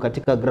yangu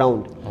katika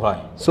ground.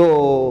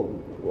 So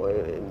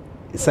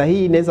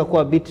sahihi inaweza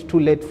kuwa a bit too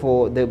late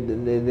for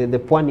the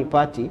Pwani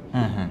party,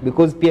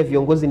 because pia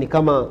viongozi ni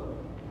kama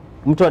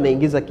mtu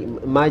anaingiza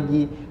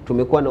maji.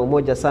 Tumekuwa na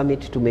Umoja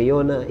Summit,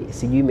 tumeiona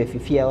sijui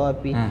imefifia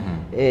wapi.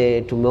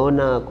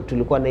 Tumeona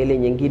tulikuwa na ile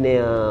nyingine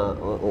ya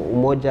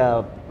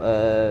Umoja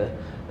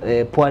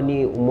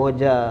Pwani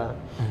Umoja,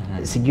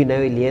 sijui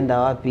nayo ilienda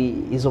wapi,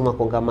 hizo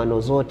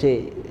makongamano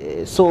zote.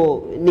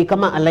 So ni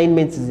kama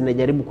alignments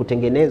zinajaribu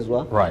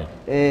kutengenezwa,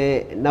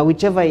 na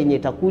whichever yenye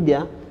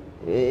itakuja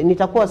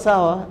nitakuwa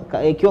sawa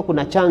ikiwa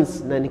kuna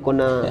chance na niko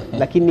na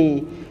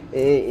lakini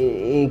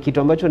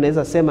kitu ambacho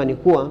naweza sema ni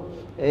kuwa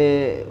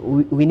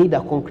we need a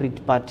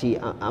concrete party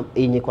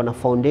yenye kuna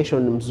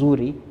foundation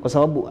mzuri, kwa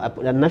sababu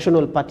a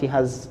national party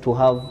has to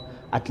have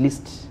at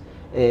least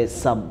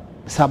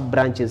sub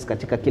branches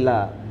katika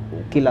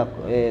kila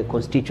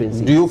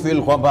constituency. Do you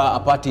feel kwamba a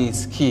party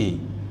is key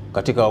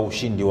katika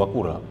ushindi wa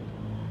kura?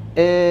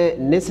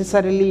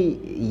 Necessarily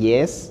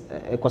yes,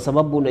 kwa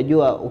sababu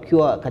unajua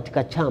ukiwa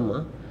katika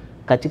chama,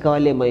 katika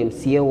wale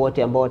MCA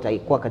wote ambao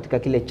watakuwa katika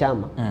kile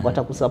chama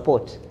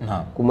watakusupport,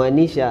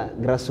 kumaanisha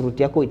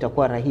grassroots yako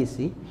itakuwa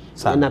rahisi.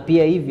 Na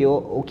pia hivyo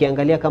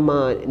ukiangalia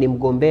kama ni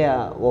mgombea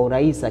wa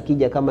urais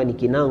akija kama ni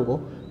Kinango,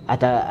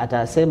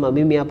 atasema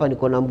mimi hapa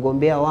niko na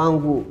mgombea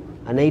wangu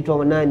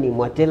anaitwa nani,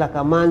 Mwatela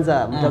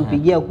Kamanza,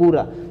 mtampigia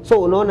kura.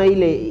 So unaona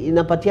ile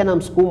inapatiana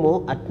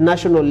msukumo at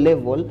national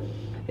level.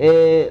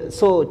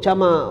 So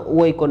chama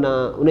huwa iko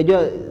na,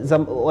 unajua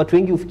watu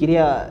wengi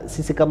ufikiria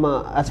sisi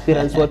kama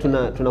aspirants watu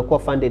tunakuwa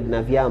funded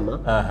na vyama.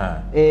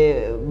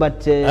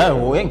 But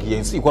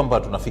wengi si kwamba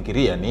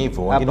tunafikiria ni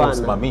hivyo, wengine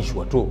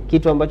wasimamishwa tu.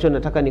 Kitu ambacho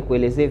nataka ni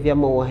kuelezea,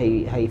 vyama huwa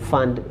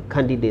haifund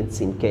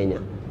candidates in Kenya.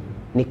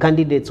 Ni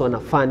candidates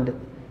wanafund,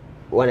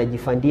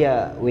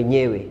 wanajifundia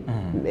wenyewe.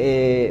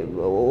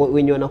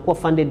 Wenye wanakuwa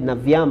funded na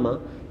vyama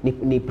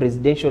ni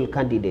presidential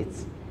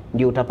candidates,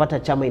 ndio utapata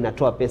chama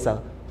inatoa pesa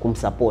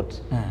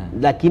kumsupport.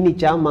 Lakini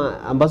chama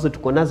ambazo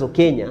tuko nazo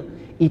Kenya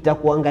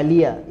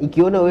itakuangalia,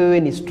 ikiona wewe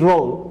ni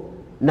strong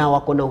na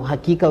wako na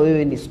uhakika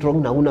wewe ni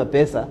strong na una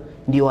pesa,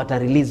 ndio wata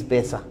release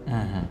pesa.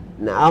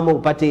 na ama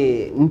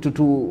upate mtu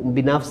tu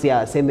binafsi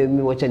aseme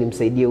mimi wacha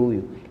nimsaidie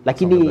huyu.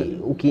 Lakini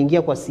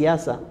ukiingia kwa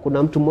siasa,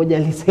 kuna mtu mmoja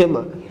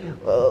alisema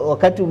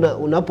wakati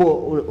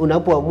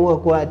unapoamua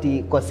kwa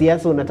ati kwa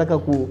siasa unataka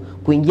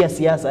kuingia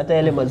siasa, hata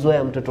yale maziwa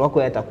ya mtoto wako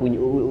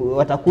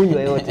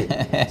watakunywa yote.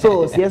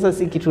 So siasa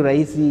si kitu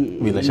rahisi,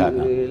 bila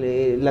shaka.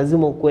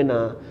 Lazima ukuwe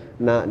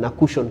na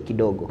cushion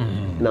kidogo.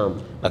 Naam.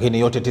 Lakini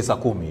yote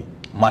 9-10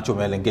 macho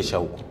umelengesha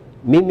huko.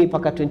 Mimi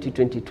paka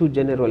 2022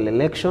 general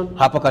election.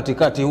 Hapa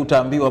katikati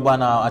hutaambiwa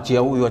bana achia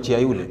huyu achia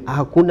yule.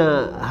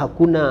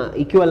 Hakuna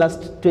ikiwa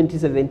last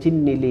 2017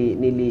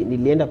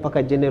 nilienda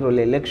paka general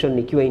election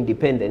nikiwa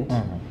independent.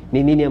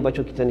 Ni nini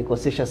ambacho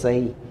kitanikosesha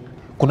sahihi?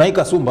 Kuna hii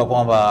kasumba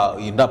kwamba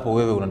endapo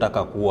wewe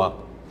unataka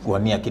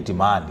kuwania kiti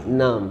mahali,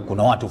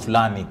 kuna watu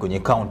fulani kwenye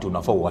county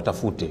unafaa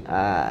watafute.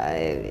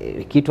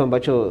 Kitu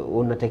ambacho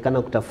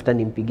unatakikana kutafuta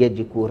ni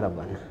mpigaji kura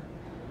bana.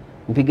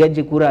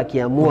 Mpigaji kura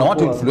akiamua, kuna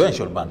watu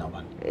influential bana.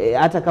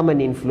 Hata kama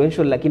ni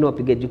influential, lakini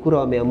wapigaji kura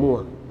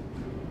wameamua.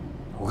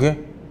 Okay.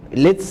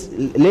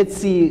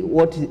 Let's see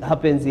what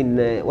happens in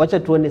wacha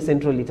tuone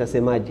Central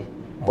itasemaje.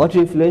 Watu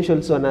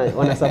influentials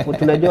wana support,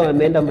 tunajua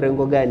wameenda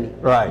mrengo gani.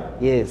 Right.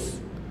 Yes.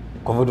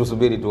 Kwa hivyo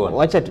tusubiri tuone.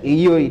 Wacha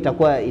hiyo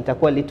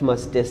itakuwa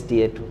litmus test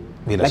yetu.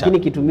 Lakini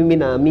kitu mimi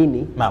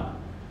naamini,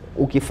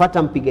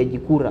 ukifuata mpigaji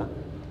kura,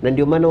 na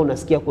ndio maana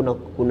unasikia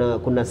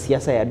kuna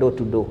siasa ya door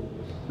to door.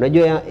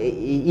 Unajua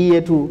hii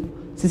yetu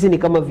sisi ni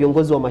kama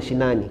viongozi wa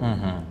mashinani.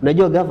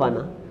 Unajua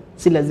governor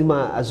si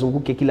lazima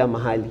azunguke kila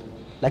mahali,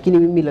 lakini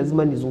mimi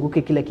lazima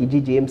nizunguke kila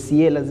kijiji.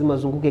 MCA lazima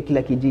azunguke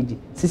kila kijiji.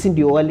 Sisi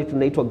ndio wale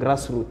tunaitwa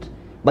grassroots.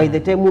 By the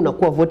time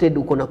unakuwa voted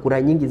uko na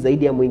kura nyingi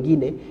zaidi ya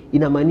mwingine,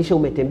 inamaanisha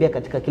umetembea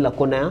katika kila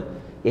kona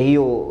ya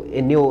hiyo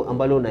eneo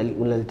ambalo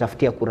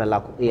unalitafutia kura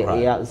lako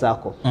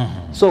zako.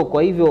 So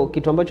kwa hivyo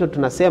kitu ambacho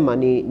tunasema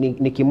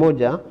ni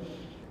kimoja,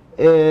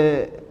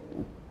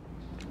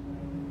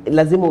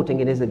 lazima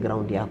utengeneze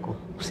ground yako.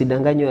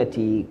 Usidanganywe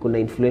ati kuna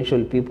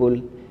influential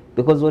people,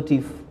 because what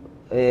if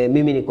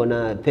mimi niko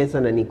na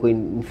pesa na niko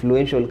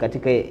influential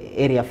katika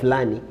area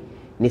fulani,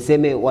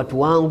 niseme watu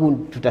wangu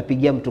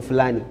tutapigia mtu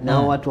fulani na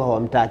watu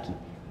hawamtaki.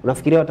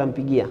 Unafikiria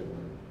watampigia?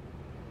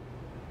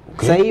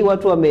 Okay. Sasa hii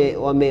watu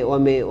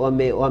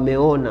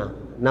wameona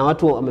na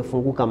watu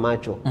wamefunguka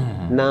macho.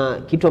 Na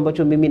kitu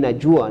ambacho mimi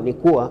najua ni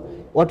kuwa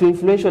watu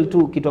influential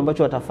tu, kitu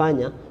ambacho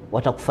watafanya,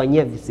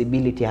 watakufanyia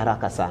visibility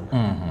haraka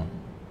sana.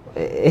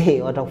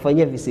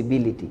 Watakufanyia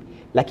visibility.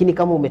 Lakini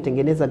kama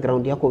umetengeneza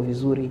ground yako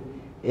vizuri,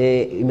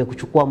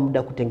 imekuchukua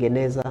muda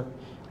kutengeneza,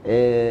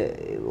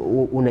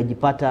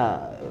 unajipata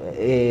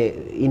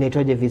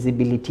inaitwaje,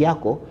 visibility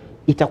yako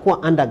itakuwa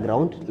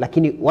underground,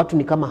 lakini watu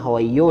ni kama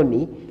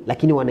hawaioni,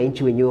 lakini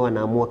wananchi wenyewe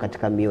wanaamua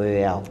katika mioyo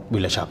yao.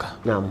 Bila shaka.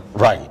 Naam.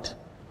 Right.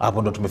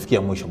 Hapo ndo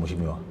tumefikia mwisho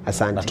mheshimiwa.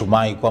 Asante.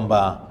 Natumai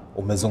kwamba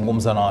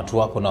umezungumza na watu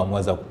wako na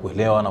umeweza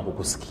kukuelewa na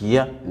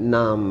kukusikia.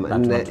 Naam.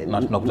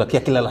 Na tunakutakia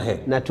kila la heri.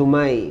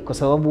 Natumai, kwa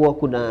sababu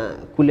kuna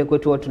kule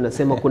kwetu watu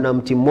tunasema kuna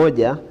mti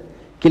mmoja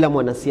kila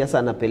mwanasiasa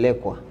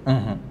anapelekwa.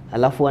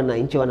 Alafu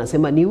wananchi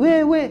wanasema ni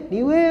wewe,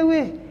 ni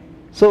wewe.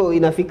 So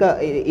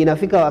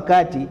inafika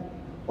wakati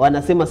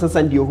wanasema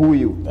sasa ndio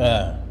huyu.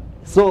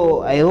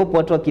 So I hope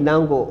watu wa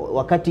Kinango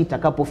wakati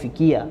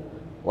itakapofikia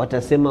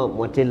watasema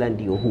Mwatela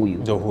ndio huyu.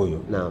 Ndio huyu.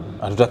 Naam.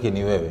 Hatutaki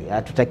ni wewe.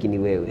 Hatutaki ni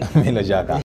wewe. Bila shaka.